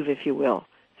groove, if you will,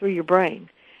 through your brain.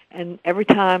 And every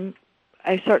time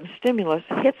a certain stimulus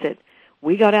hits it,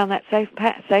 we go down that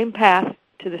same path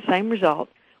to the same result,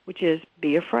 which is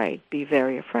be afraid, be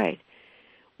very afraid.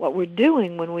 What we're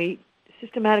doing when we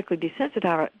systematically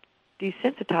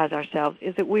desensitize ourselves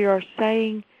is that we are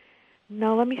saying,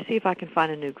 no, let me see if I can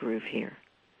find a new groove here.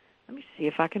 Let me see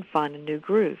if I can find a new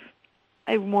groove,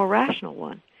 a more rational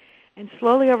one. And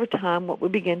slowly over time, what we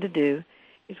begin to do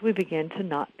is we begin to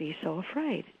not be so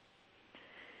afraid.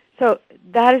 So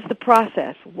that is the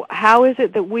process. How is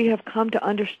it that we have come to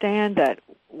understand that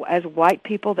as white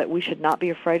people that we should not be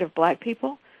afraid of black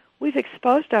people? We've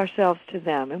exposed ourselves to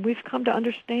them, and we've come to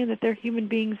understand that they're human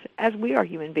beings as we are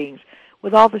human beings,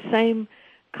 with all the same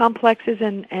complexes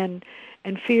and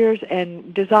fears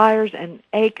and desires and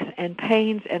aches and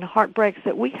pains and heartbreaks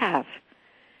that we have.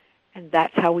 And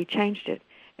that's how we changed it.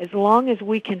 As long as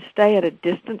we can stay at a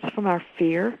distance from our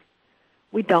fear,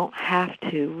 we don't have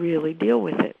to really deal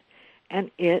with it.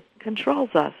 And it controls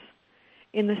us.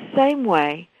 In the same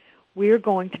way, we're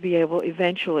going to be able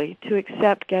eventually to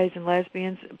accept gays and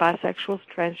lesbians, bisexuals,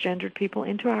 transgendered people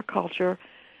into our culture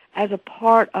as a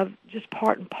part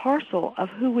and parcel of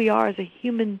who we are as a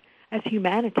human, as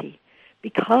humanity.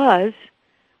 Because,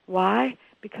 why?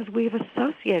 Because we have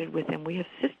associated with them. We have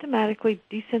systematically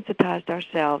desensitized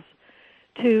ourselves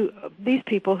to these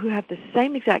people who have the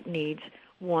same exact needs,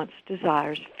 wants,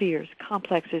 desires, fears,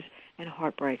 complexes, and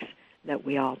heartbreaks that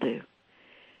we all do.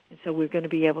 And so we're going to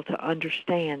be able to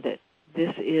understand that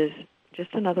this is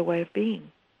just another way of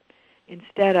being.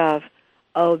 Instead of,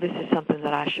 oh, this is something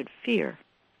that I should fear,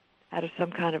 out of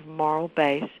some kind of moral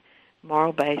base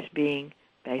being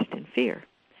based in fear.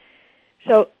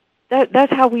 So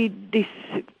that's how we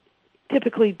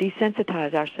typically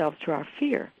desensitize ourselves to our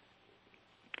fear.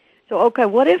 So, okay,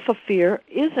 what if a fear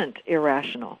isn't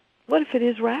irrational? What if it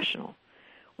is rational?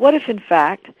 What if, in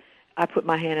fact, I put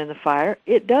my hand in the fire,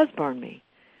 it does burn me?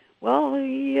 Well,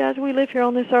 as we live here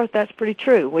on this earth, that's pretty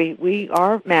true. We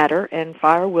are matter, and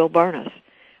fire will burn us.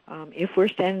 If we're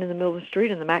standing in the middle of the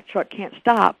street and the Mack truck can't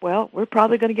stop, well, we're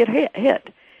probably going to get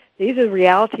hit. These are the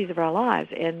realities of our lives,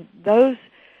 and those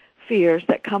fears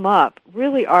that come up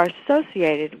really are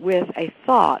associated with a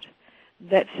thought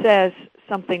that says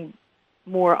something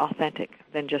more authentic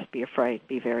than just be afraid,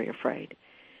 be very afraid.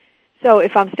 So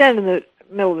if I'm standing in the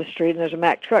middle of the street and there's a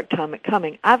Mack truck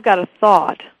coming, I've got a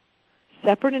thought,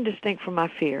 separate and distinct from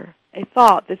my fear, a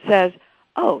thought that says,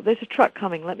 oh, there's a truck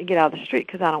coming, let me get out of the street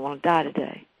because I don't want to die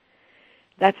today.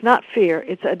 That's not fear,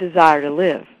 it's a desire to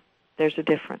live. There's a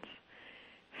difference.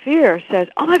 Fear says,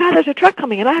 oh my God, there's a truck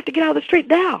coming and I have to get out of the street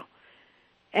now.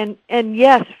 And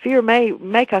yes, fear may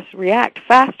make us react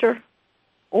faster,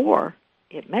 or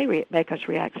it may make us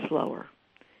react slower.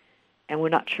 And we're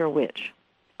not sure which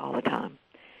all the time.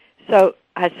 So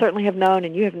I certainly have known,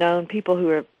 and you have known, people who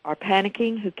are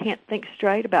panicking, who can't think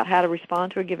straight about how to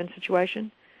respond to a given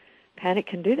situation. Panic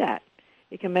can do that.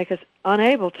 It can make us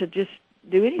unable to just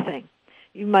do anything.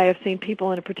 You may have seen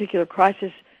people in a particular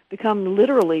crisis become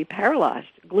literally paralyzed,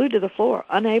 glued to the floor,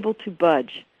 unable to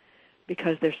budge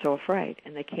because they're so afraid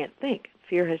and they can't think.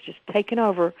 Fear has just taken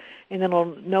over, and they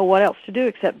don't know what else to do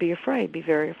except be afraid, be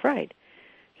very afraid.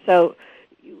 So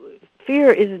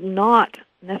fear is not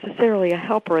necessarily a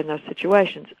helper in those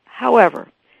situations. However,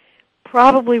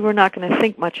 probably we're not going to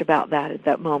think much about that at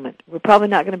that moment. We're probably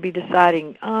not going to be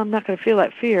deciding, oh, I'm not going to feel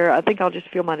that fear. I think I'll just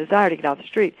feel my desire to get out of the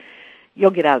street.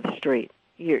 You'll get out of the street.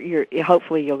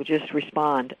 Hopefully you'll just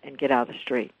respond and get out of the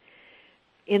street.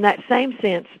 In that same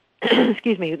sense,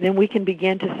 excuse me, then we can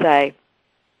begin to say,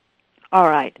 all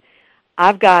right,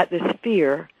 I've got this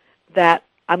fear that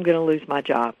I'm going to lose my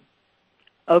job.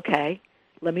 Okay,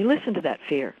 let me listen to that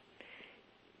fear.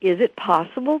 Is it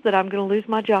possible that I'm going to lose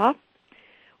my job?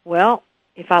 Well,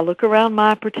 if I look around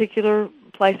my particular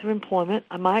place of employment,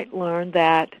 I might learn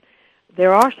that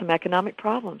there are some economic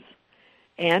problems.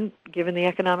 And given the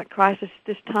economic crisis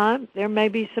this time, there may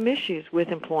be some issues with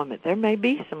employment. There may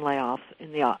be some layoffs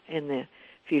in the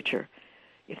future,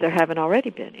 if there haven't already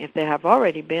been. If there have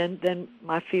already been, then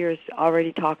my fear is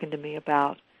already talking to me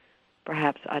about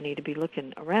perhaps I need to be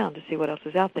looking around to see what else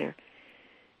is out there.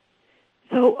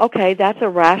 So, okay, that's a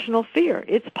rational fear.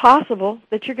 It's possible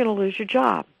that you're going to lose your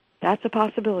job. That's a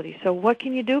possibility. So what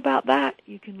can you do about that?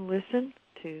 You can listen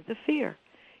to the fear.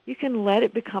 You can let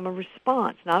it become a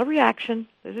response, not a reaction.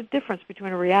 There's a difference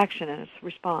between a reaction and a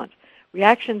response.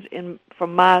 Reactions,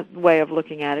 from my way of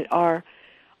looking at it, are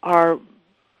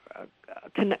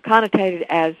connotated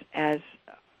as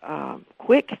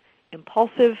quick,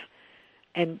 impulsive,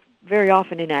 and very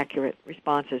often inaccurate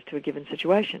responses to a given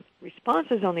situation.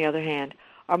 Responses, on the other hand,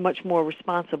 are much more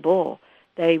responsible.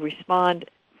 They respond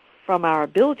from our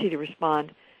ability to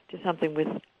respond to something with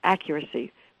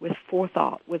accuracy, with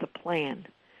forethought, with a plan.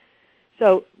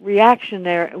 So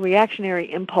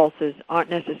reactionary impulses aren't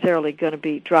necessarily going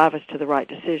to drive us to the right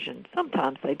decision.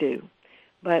 Sometimes they do,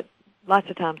 but lots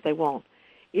of times they won't.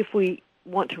 If we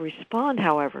want to respond,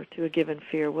 however, to a given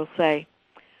fear, we'll say,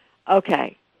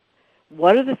 okay,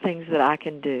 what are the things that I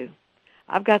can do?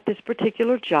 I've got this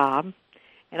particular job,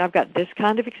 and I've got this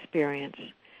kind of experience,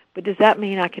 but does that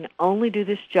mean I can only do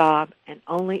this job and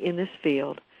only in this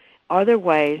field? Are there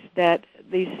ways that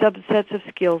these subsets of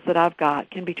skills that I've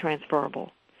got can be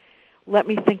transferable? Let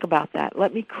me think about that.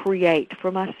 Let me create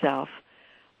for myself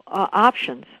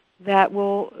options that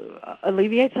will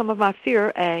alleviate some of my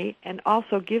fear, A, and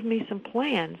also give me some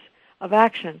plans of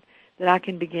action that I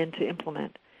can begin to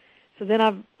implement. So then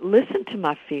I've listened to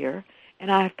my fear,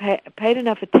 and I've paid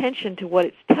enough attention to what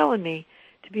it's telling me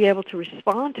to be able to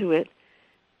respond to it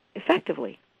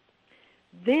effectively.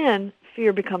 Then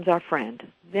fear becomes our friend.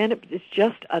 Then it's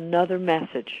just another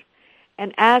message.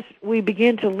 And as we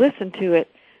begin to listen to it,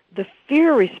 the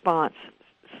fear response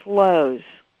slows.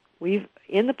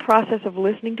 In the process of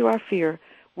listening to our fear,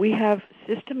 we have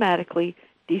systematically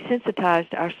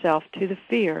desensitized ourselves to the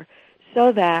fear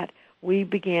so that we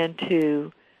begin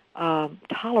to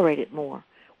tolerate it more.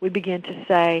 We begin to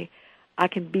say, I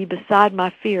can be beside my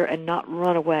fear and not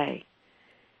run away.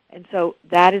 And so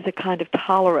that is a kind of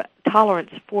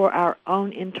tolerance for our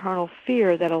own internal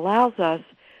fear that allows us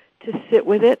to sit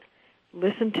with it,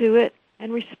 listen to it,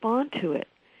 and respond to it.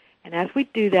 And as we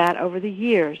do that over the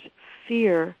years,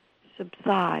 fear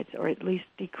subsides, or at least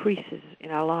decreases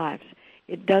in our lives.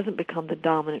 It doesn't become the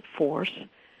dominant force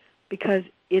because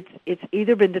it's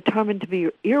either been determined to be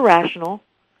irrational,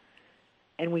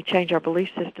 and we change our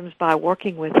belief systems by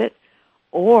working with it,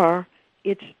 or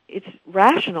it's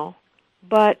rational,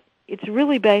 but it's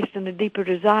really based on a deeper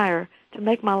desire to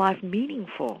make my life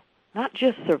meaningful, not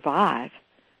just survive,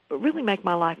 but really make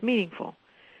my life meaningful.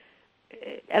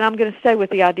 And I'm going to stay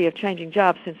with the idea of changing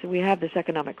jobs since we have this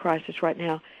economic crisis right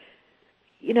now.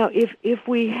 You know, if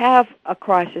we have a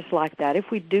crisis like that, if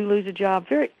we do lose a job,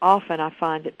 very often I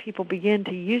find that people begin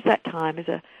to use that time as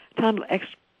a time to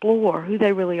explore who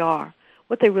they really are,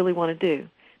 what they really want to do.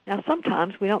 Now,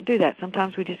 sometimes we don't do that.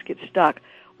 Sometimes we just get stuck.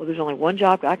 Well, there's only one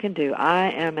job I can do.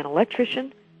 I am an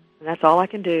electrician, and that's all I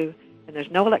can do, and there's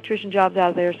no electrician jobs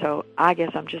out there, so I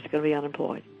guess I'm just going to be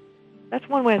unemployed. That's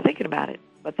one way of thinking about it,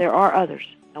 but there are others,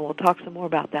 and we'll talk some more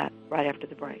about that right after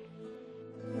the break.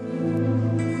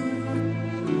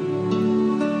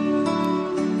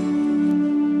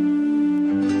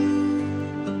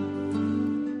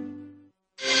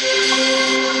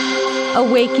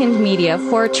 Awakened media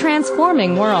for a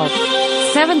transforming world.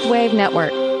 Seventh Wave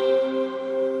Network.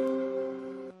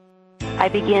 I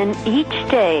begin each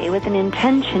day with an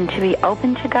intention to be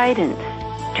open to guidance,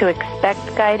 to expect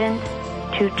guidance,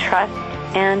 to trust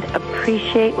and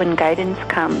appreciate when guidance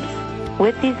comes.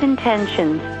 With these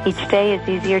intentions, each day is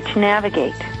easier to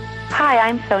navigate. Hi,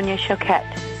 I'm Sonia Choquette.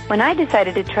 When I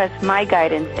decided to trust my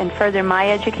guidance and further my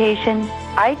education,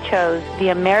 I chose the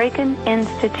American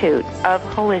Institute of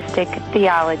Holistic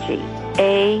Theology,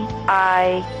 AIHT.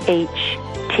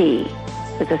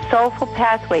 It's a soulful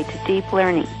pathway to deep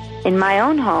learning. In my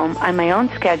own home, on my own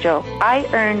schedule, I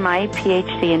earned my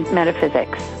PhD in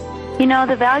metaphysics. You know,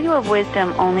 the value of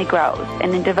wisdom only grows,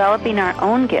 and in developing our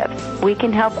own gifts, we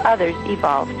can help others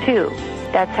evolve too.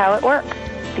 That's how it works.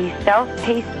 These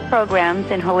self-paced programs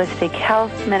in holistic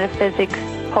health, metaphysics,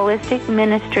 holistic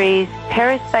ministries,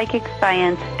 parapsychic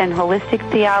science, and holistic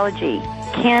theology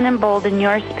can embolden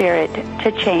your spirit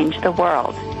to change the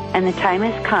world. And the time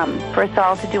has come for us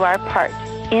all to do our part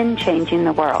in changing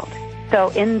the world. So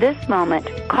in this moment,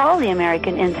 call the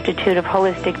American Institute of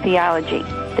Holistic Theology.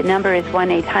 The number is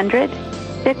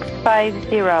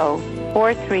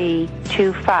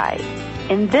 1-800-650-4325.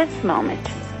 In this moment,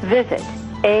 visit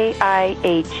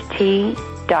aiht.edu.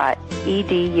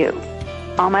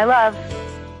 All my love.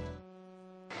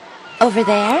 Over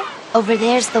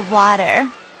there's the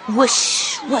water.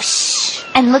 Whoosh, whoosh.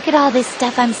 And look at all this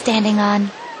stuff I'm standing on.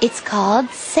 It's called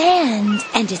sand,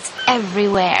 and it's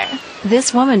everywhere.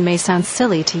 This woman may sound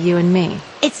silly to you and me.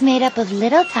 It's made up of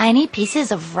little tiny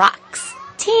pieces of rocks.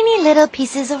 Teeny little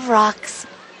pieces of rocks.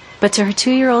 But to her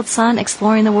 2-year-old son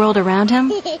exploring the world around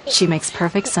him, she makes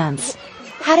perfect sense.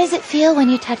 How does it feel when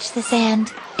you touch the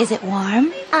sand? Is it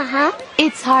warm? Uh-huh.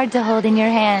 It's hard to hold in your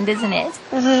hand, isn't it?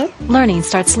 Mm-hmm. Learning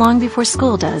starts long before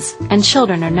school does, and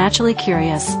children are naturally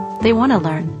curious. They want to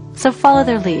learn, so follow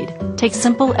their lead. Take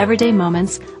simple, everyday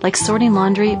moments, like sorting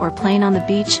laundry or playing on the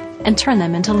beach, and turn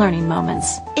them into learning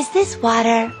moments. Is this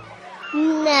water?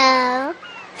 No.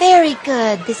 Very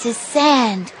good. This is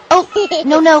sand. Oh,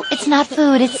 no, it's not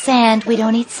food. It's sand. We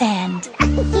don't eat sand.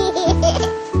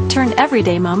 Turn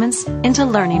everyday moments into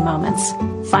learning moments.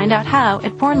 Find out how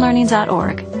at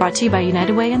bornlearning.org. Brought to you by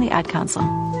United Way and the Ad Council.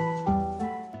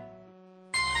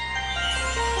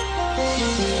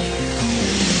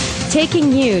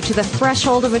 Taking you to the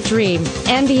threshold of a dream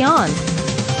and beyond.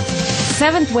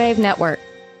 Seventh Wave Network.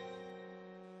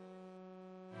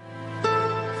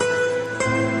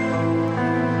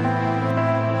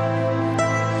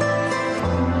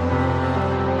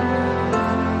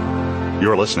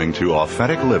 You're listening to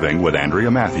Authentic Living with Andrea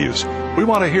Matthews. We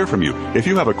want to hear from you. If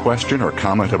you have a question or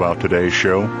comment about today's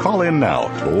show, call in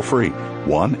now, toll free,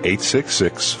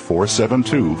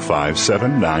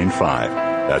 1-866-472-5795.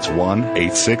 That's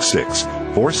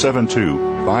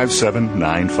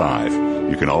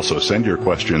 1-866-472-5795. You can also send your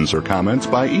questions or comments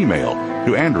by email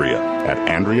to Andrea at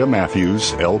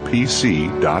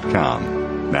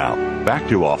AndreaMatthewsLPC.com. Now, back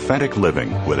to Authentic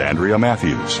Living with Andrea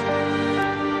Matthews.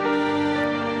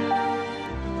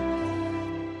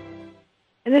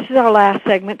 And this is our last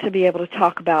segment to be able to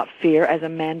talk about fear as a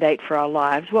mandate for our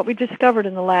lives. What we discovered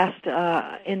in the last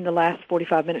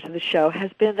 45 minutes of the show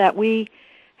has been that we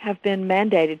have been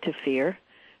mandated to fear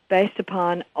based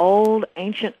upon old,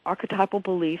 ancient archetypal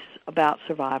beliefs about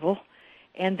survival,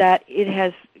 and that it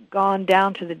has gone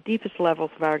down to the deepest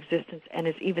levels of our existence and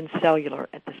is even cellular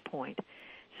at this point,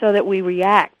 so that we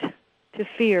react to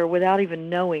fear without even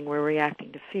knowing we're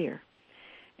reacting to fear.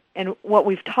 And what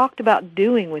we've talked about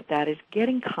doing with that is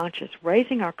getting conscious,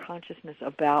 raising our consciousness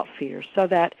about fear so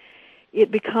that it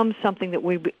becomes something that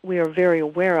we are very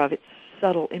aware of, its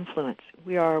subtle influence.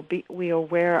 We are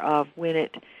aware of when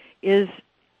it is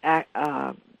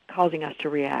causing us to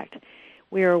react.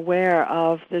 We are aware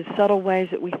of the subtle ways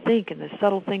that we think and the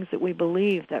subtle things that we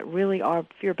believe that really are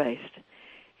fear-based.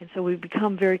 And so we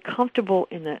become very comfortable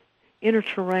in the inner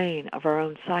terrain of our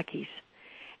own psyches.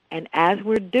 And as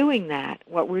we're doing that,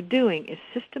 what we're doing is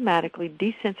systematically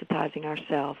desensitizing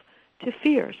ourselves to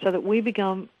fear so that we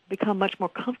become much more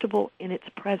comfortable in its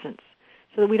presence,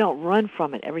 so that we don't run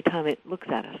from it every time it looks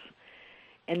at us.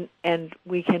 And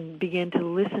we can begin to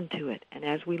listen to it. And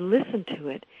as we listen to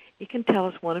it, it can tell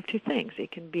us one of two things.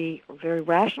 It can be a very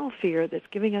rational fear that's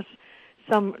giving us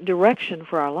some direction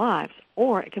for our lives,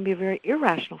 or it can be a very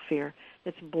irrational fear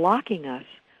that's blocking us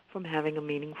from having a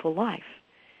meaningful life.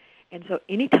 And so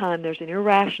anytime there's an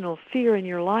irrational fear in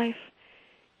your life,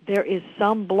 there is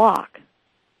some block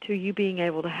to you being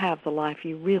able to have the life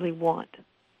you really want.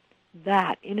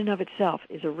 That, in and of itself,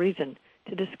 is a reason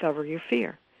to discover your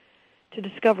fear, to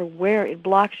discover where it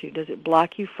blocks you. Does it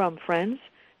block you from friends?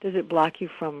 Does it block you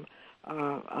from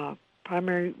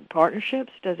primary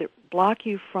partnerships? Does it block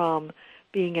you from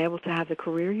being able to have the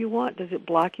career you want? Does it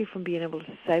block you from being able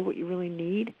to say what you really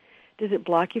need? Does it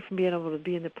block you from being able to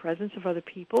be in the presence of other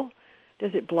people?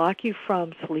 Does it block you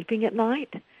from sleeping at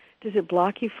night? Does it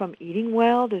block you from eating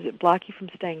well? Does it block you from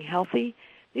staying healthy?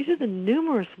 These are the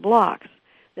numerous blocks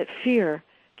that fear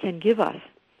can give us,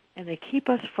 and they keep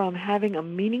us from having a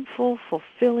meaningful,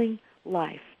 fulfilling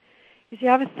life. You see,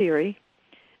 I have a theory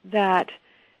that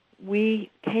we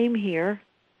came here,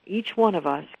 each one of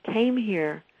us came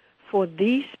here for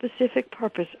the specific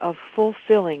purpose of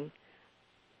fulfilling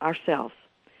ourselves.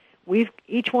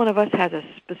 Each one of us has a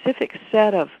specific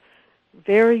set of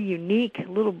very unique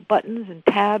little buttons and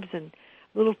tabs and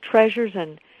little treasures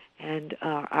and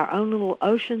our own little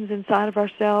oceans inside of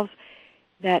ourselves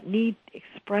that need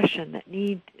expression, that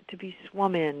need to be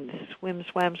swum in. We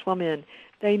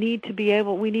need to be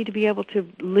able to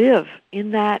live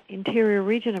in that interior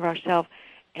region of ourselves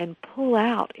and pull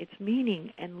out its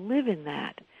meaning and live in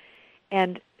that.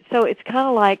 And so it's kind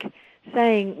of like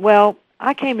saying, well,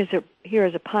 I came here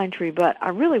as a pine tree, but I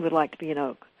really would like to be an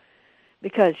oak.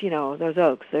 Because, those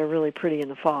oaks, they're really pretty in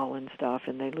the fall and stuff,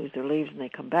 and they lose their leaves and they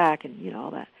come back and,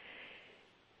 all that.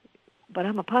 But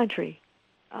I'm a pine tree.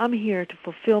 I'm here to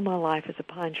fulfill my life as a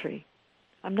pine tree.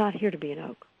 I'm not here to be an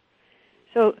oak.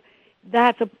 So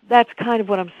that's kind of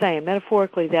what I'm saying,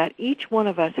 metaphorically, that each one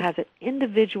of us has an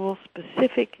individual,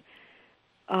 specific,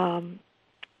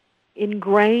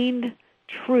 ingrained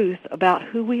truth about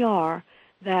who we are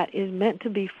that is meant to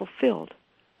be fulfilled.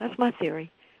 That's my theory.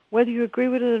 Whether you agree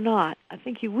with it or not, I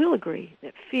think you will agree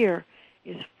that fear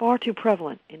is far too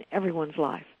prevalent in everyone's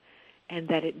life, and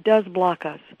that it does block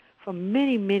us from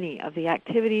many, many of the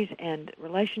activities and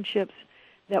relationships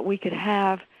that we could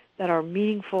have that are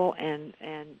meaningful and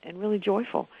really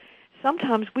joyful.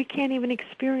 Sometimes we can't even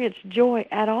experience joy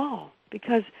at all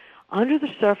because under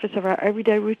the surface of our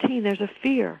everyday routine there's a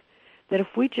fear that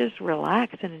if we just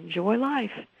relax and enjoy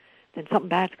life, then something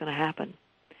bad's going to happen.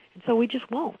 And so we just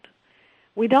won't.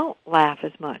 We don't laugh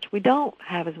as much. We don't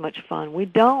have as much fun. We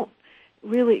don't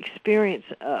really experience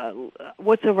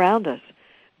what's around us,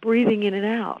 breathing in and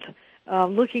out,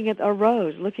 looking at a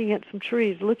rose, looking at some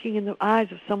trees, looking in the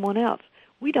eyes of someone else.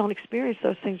 We don't experience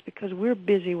those things because we're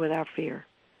busy with our fear.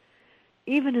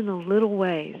 Even in the little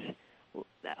ways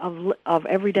of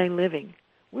everyday living,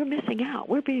 we're missing out.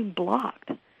 We're being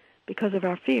blocked because of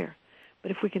our fear.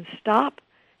 But if we can stop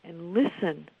and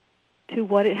listen to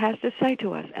what it has to say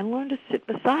to us and learn to sit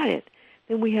beside it,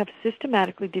 then we have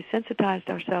systematically desensitized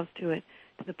ourselves to it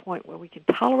to the point where we can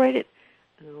tolerate it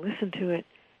and listen to it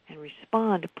and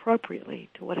respond appropriately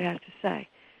to what it has to say.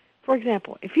 For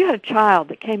example, if you had a child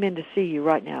that came in to see you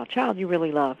right now, a child you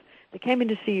really love, that came in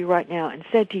to see you right now and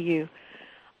said to you,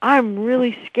 I'm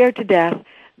really scared to death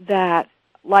that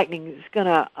lightning is going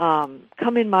to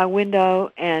come in my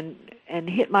window and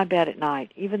hit my bed at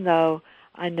night, even though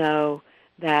I know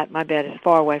that my bed is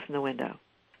far away from the window.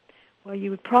 Well,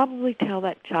 you would probably tell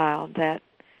that child that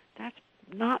that's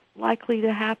not likely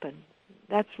to happen.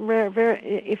 That's rare,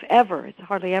 if ever. It's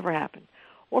hardly ever happened.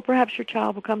 Or perhaps your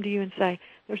child will come to you and say,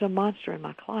 there's a monster in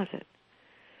my closet.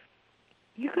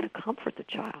 You're going to comfort the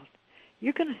child.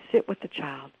 You're going to sit with the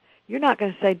child. You're not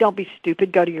going to say, don't be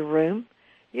stupid, go to your room.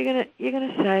 You're going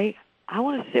to say, I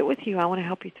want to sit with you. I want to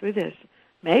help you through this.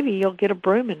 Maybe you'll get a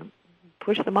broom and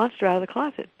push the monster out of the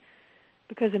closet,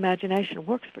 because imagination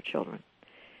works for children.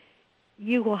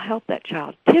 You will help that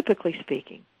child. Typically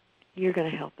speaking, you're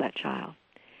going to help that child.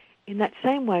 In that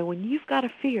same way, when you've got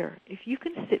a fear, if you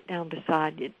can sit down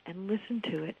beside it and listen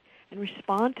to it and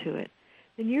respond to it,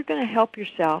 then you're going to help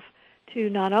yourself to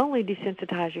not only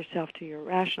desensitize yourself to your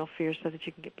irrational fears so that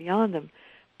you can get beyond them,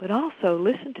 but also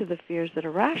listen to the fears that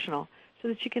are rational so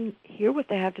that you can hear what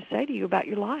they have to say to you about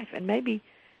your life and maybe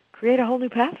create a whole new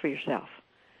path for yourself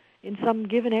in some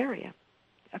given area,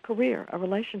 a career, a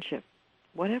relationship,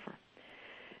 whatever.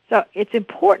 So it's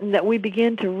important that we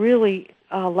begin to really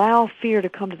allow fear to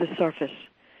come to the surface,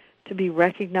 to be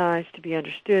recognized, to be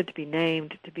understood, to be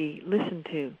named, to be listened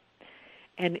to.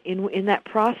 And in that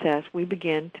process, we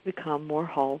begin to become more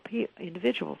whole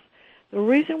individuals. The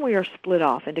reason we are split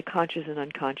off into conscious and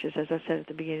unconscious, as I said at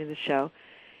the beginning of the show,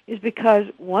 is because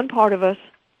one part of us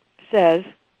says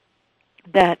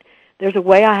that there's a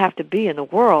way I have to be in the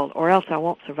world or else I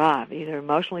won't survive, either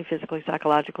emotionally, physically,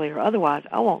 psychologically, or otherwise.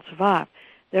 I won't survive.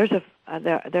 There's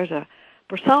a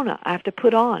persona I have to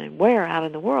put on and wear out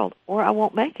in the world, or I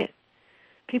won't make it.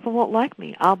 People won't like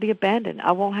me. I'll be abandoned.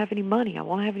 I won't have any money. I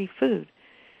won't have any food.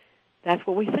 That's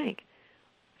what we think.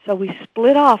 So we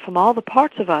split off from all the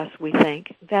parts of us, we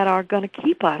think, that are going to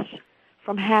keep us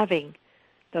from having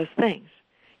those things.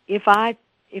 If I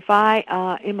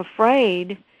am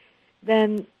afraid,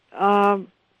 then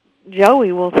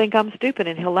Joey will think I'm stupid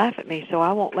and he'll laugh at me, so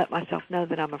I won't let myself know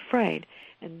that I'm afraid.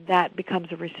 And that becomes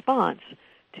a response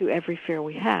to every fear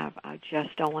we have. I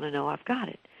just don't want to know I've got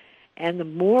it. And the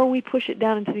more we push it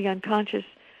down into the unconscious,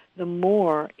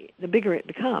 the bigger it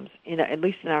becomes, at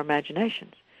least in our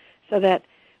imaginations. So that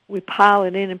we pile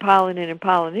it in and pile it in and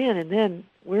pile it in, and then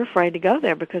we're afraid to go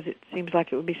there because it seems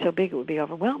like it would be so big it would be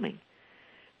overwhelming.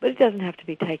 But it doesn't have to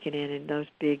be taken in those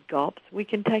big gulps. We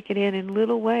can take it in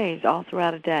little ways all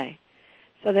throughout a day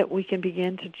so that we can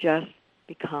begin to just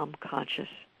become conscious.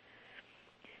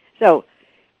 So,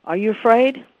 are you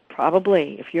afraid?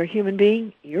 Probably. If you're a human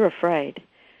being, you're afraid.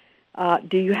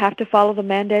 Do you have to follow the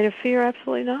mandate of fear?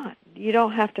 Absolutely not. You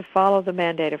don't have to follow the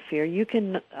mandate of fear. You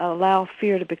can allow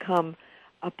fear to become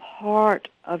a part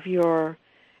of your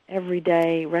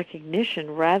everyday recognition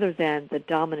rather than the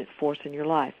dominant force in your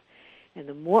life. And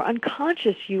the more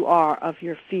unconscious you are of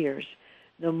your fears,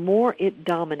 the more it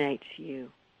dominates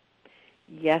you.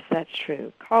 Yes, that's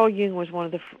true. Carl Jung was one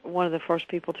of the first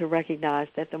people to recognize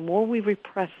that the more we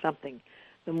repress something,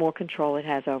 the more control it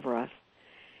has over us.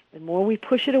 The more we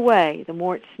push it away, the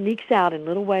more it sneaks out in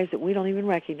little ways that we don't even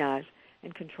recognize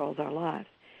and controls our lives.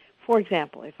 For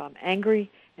example, if I'm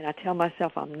angry and I tell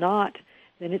myself I'm not,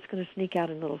 then it's going to sneak out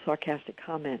in little sarcastic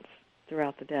comments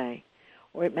throughout the day.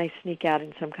 Or it may sneak out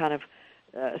in some kind of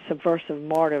subversive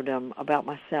martyrdom about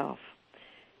myself.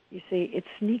 You see, it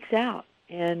sneaks out.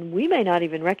 And we may not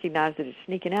even recognize that it's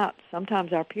sneaking out.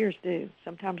 Sometimes our peers do.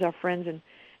 Sometimes our friends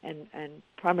and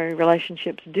primary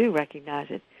relationships do recognize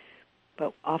it,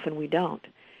 but often we don't.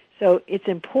 So it's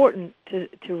important to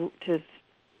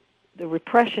the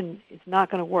repression is not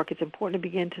going to work. It's important to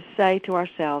begin to say to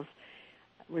ourselves,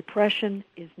 repression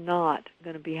is not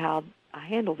going to be how I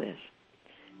handle this.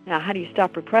 Now, how do you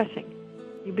stop repressing?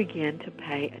 You begin to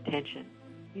pay attention.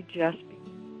 You just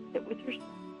sit with yourself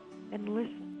and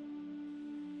listen.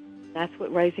 That's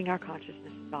what raising our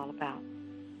consciousness is all about.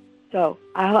 So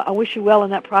I wish you well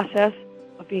in that process.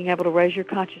 being able to raise your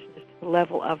consciousness to the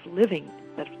level of living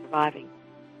instead of surviving.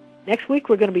 Next week,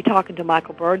 we're going to be talking to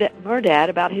Michael Murdad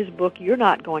about his book, You're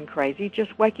Not Going Crazy,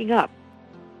 Just Waking Up.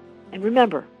 And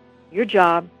remember, your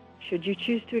job, should you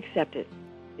choose to accept it,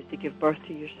 is to give birth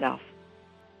to yourself.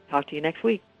 Talk to you next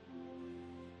week.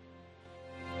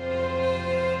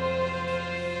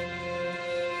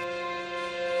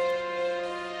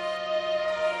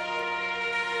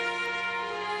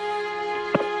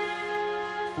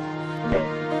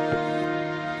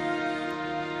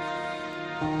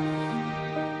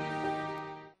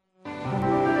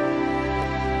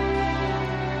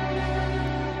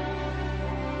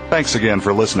 Thanks again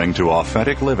for listening to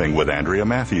Authentic Living with Andrea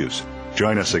Matthews.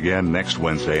 Join us again next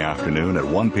Wednesday afternoon at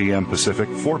 1 p.m. Pacific,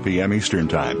 4 p.m. Eastern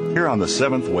Time, here on the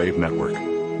Seventh Wave Network.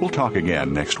 We'll talk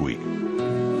again next week.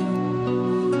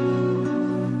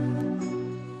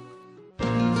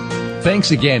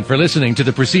 Thanks again for listening to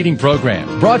the preceding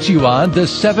program, brought to you on the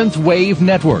Seventh Wave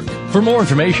Network. For more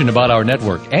information about our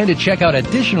network and to check out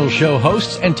additional show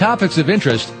hosts and topics of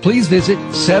interest, please visit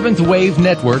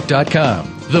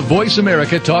seventhwavenetwork.com. The Voice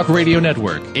America Talk Radio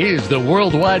Network is the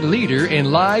worldwide leader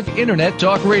in live Internet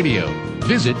talk radio.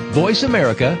 Visit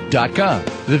voiceamerica.com.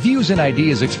 The views and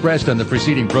ideas expressed on the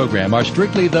preceding program are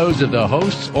strictly those of the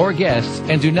hosts or guests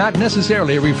and do not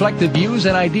necessarily reflect the views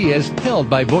and ideas held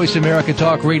by Voice America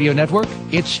Talk Radio Network,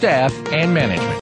 its staff, and management.